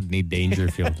a Rodney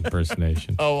Dangerfield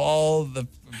impersonation. Oh, all the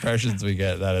impressions we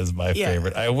get, that is my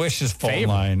favorite. I wish his phone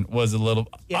line was a little...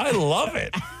 I love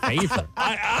it. Favorite.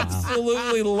 I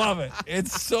absolutely love it.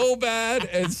 It's so bad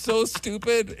and so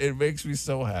stupid. It makes me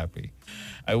so happy.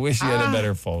 I wish he had a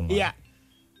better phone line. Yeah.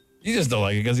 You just don't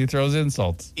like it because he throws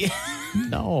insults.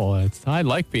 No, I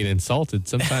like being insulted.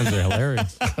 Sometimes they're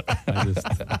hilarious. I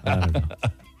don't know.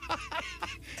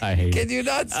 I hate Can it. you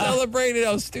not celebrate it,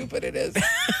 how stupid it is?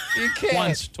 You can't.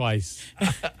 Once, twice,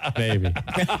 maybe.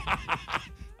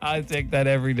 I take that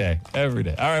every day. Every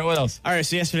day. All right, what else? All right,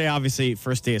 so yesterday, obviously,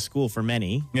 first day of school for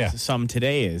many. Yeah. Some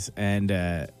today is. And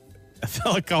a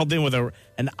fella called in with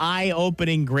an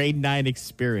eye-opening grade 9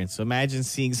 experience. So imagine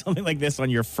seeing something like this on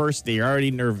your first day. You're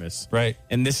already nervous. Right.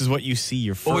 And this is what you see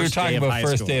your first Well, we were day talking of about high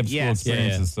first school. day of school Yes.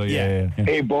 experiences. So, yeah.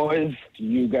 Hey, boys,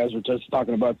 you guys were just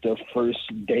talking about the first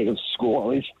day of school.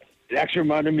 At least it actually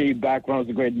reminded me back when I was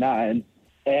in grade 9,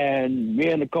 and me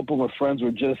and a couple of my friends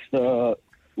were just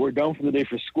we're done for the day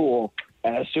for school.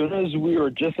 And as soon as we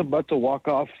were just about to walk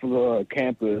off the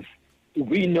campus,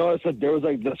 we noticed that there was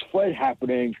like this fight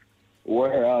happening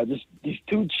where just these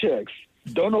 2 chicks,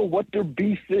 don't know what their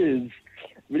beef is,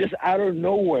 but just out of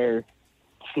nowhere,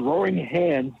 throwing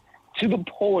hands to the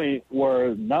point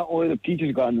where not only the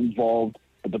teachers got involved,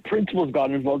 but the principals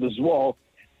got involved as well.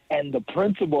 And the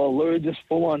principal literally just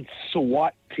full on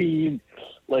SWAT team,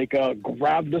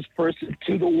 grabbed this person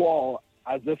to the wall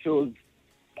as if it was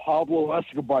Pablo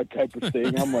Escobar type of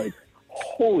thing. I'm like,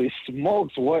 holy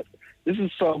smokes, what? This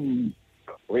is some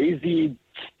crazy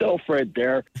stuff right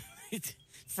there.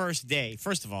 First day.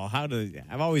 First of all,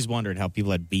 I've always wondered how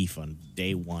people had beef on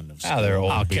day 1 of school. They're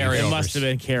old It must have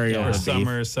been carryover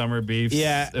beef. Summer beefs.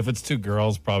 Yeah. If it's 2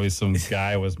 girls, probably some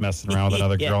guy was messing around with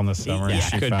another girl in the summer and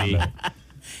she found it.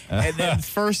 And then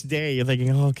first day, you're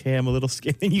thinking, okay, I'm a little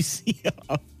scared. Then you see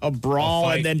a brawl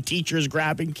and then teachers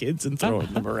grabbing kids and throwing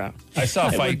them around. I saw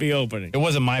a fight. It would be opening. It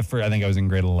wasn't my first. I think I was in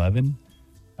grade 11.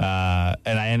 And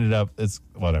I ended up, it's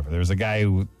whatever. There was a guy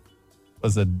who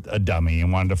was a dummy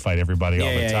and wanted to fight everybody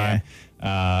all the time.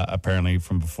 Apparently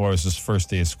from before, it was his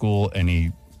first day of school, and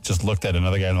he just looked at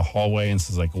another guy in the hallway and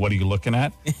says, what are you looking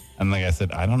at? And the guy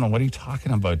said, I don't know. What are you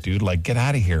talking about, dude? Get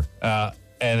out of here.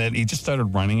 And then he just started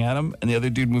running at him, and the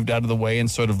other dude moved out of the way and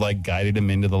sort of guided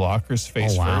him into the lockers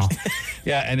face first.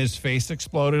 Yeah, and his face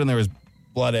exploded, and there was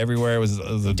blood everywhere. It was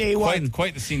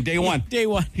quite the scene. Day one. Day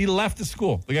one. He left the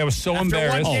school. The guy was so After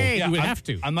embarrassed. one day, you would have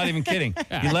to. I'm not even kidding.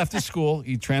 He left the school.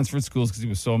 He transferred schools because he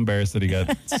was so embarrassed that he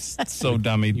got so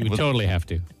dumb. You would totally have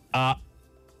to.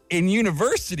 in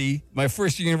university, my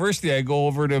first year university, I go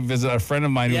over to visit a friend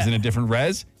of mine who was in a different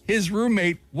res. His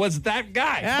roommate was that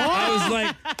guy. I was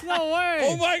like, no way.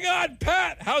 Oh my God,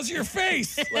 Pat, how's your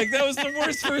face? Like, that was the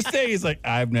worst first day. He's like,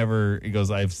 he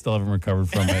goes, I still haven't recovered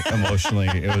from it emotionally.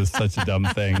 It was such a dumb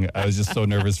thing. I was just so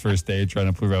nervous first day trying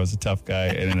to prove I was a tough guy,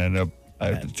 and it ended up, I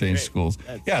had to change schools.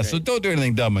 So don't do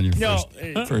anything dumb on your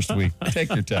first week.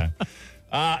 Take your time.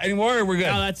 Any more? We're good.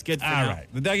 No, that's good for All now. right.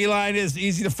 The Dougie line is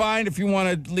easy to find. If you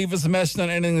want to leave us a message on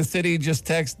anything in the city, just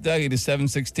text Dougie to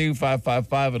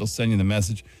 762-555. It'll send you the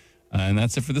message. And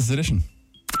that's it for this edition.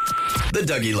 The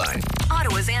Dougie line.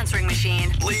 Ottawa's answering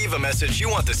machine. Leave a message you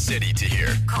want the city to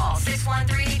hear. Call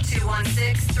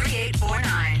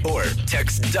 613-216-3849. Or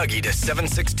text Dougie to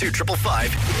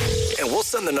 762-555, and we'll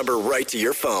send the number right to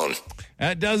your phone.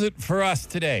 That does it for us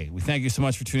today. We thank you so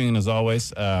much for tuning in as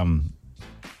always.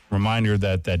 Reminder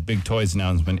that Big Toys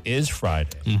announcement is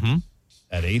Friday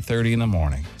at 8:30 in the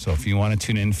morning. So if you want to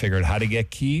tune in, figure out how to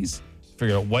get keys,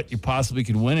 figure out what you possibly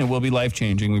could win, it will be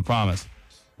life-changing, we promise.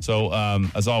 So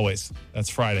as always, that's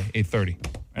Friday, 8:30.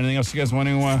 Anything else you guys want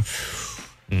to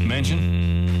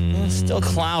mention? It's still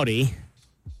cloudy.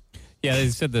 Yeah, they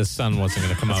said the sun wasn't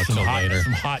going to come out till later.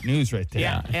 Some hot news right there.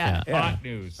 Yeah. Hot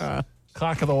news.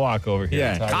 Cock of the walk over here.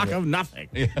 Yeah, cock of nothing.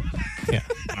 Yeah.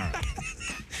 All right.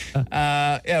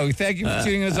 We thank you for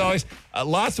tuning in as always.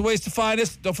 Lots of ways to find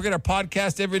us. Don't forget our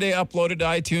podcast every day uploaded to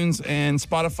iTunes and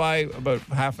Spotify about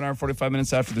half an hour, 45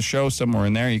 minutes after the show. Somewhere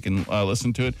in there you can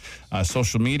listen to it.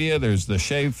 Social media, there's the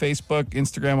Shave, Facebook,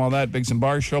 Instagram, all that. Biggs and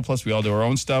Bar Show. Plus we all do our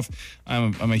own stuff.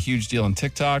 I'm a huge deal on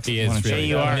TikTok. He is really.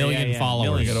 You are. A million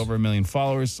followers. I got over 1 million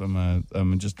followers.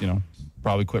 I'm just,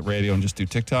 probably quit radio and just do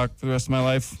TikTok for the rest of my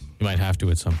life. You might have to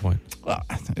at some point. Well,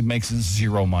 it makes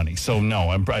zero money. So, no,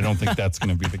 I don't think that's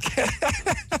going to be the case.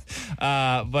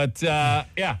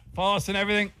 Follow us and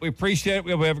everything. We appreciate it. We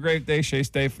hope you have a great day. Stay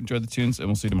safe. Enjoy the tunes, and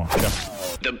we'll see you tomorrow.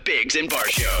 The Biggs and Bar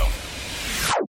Show.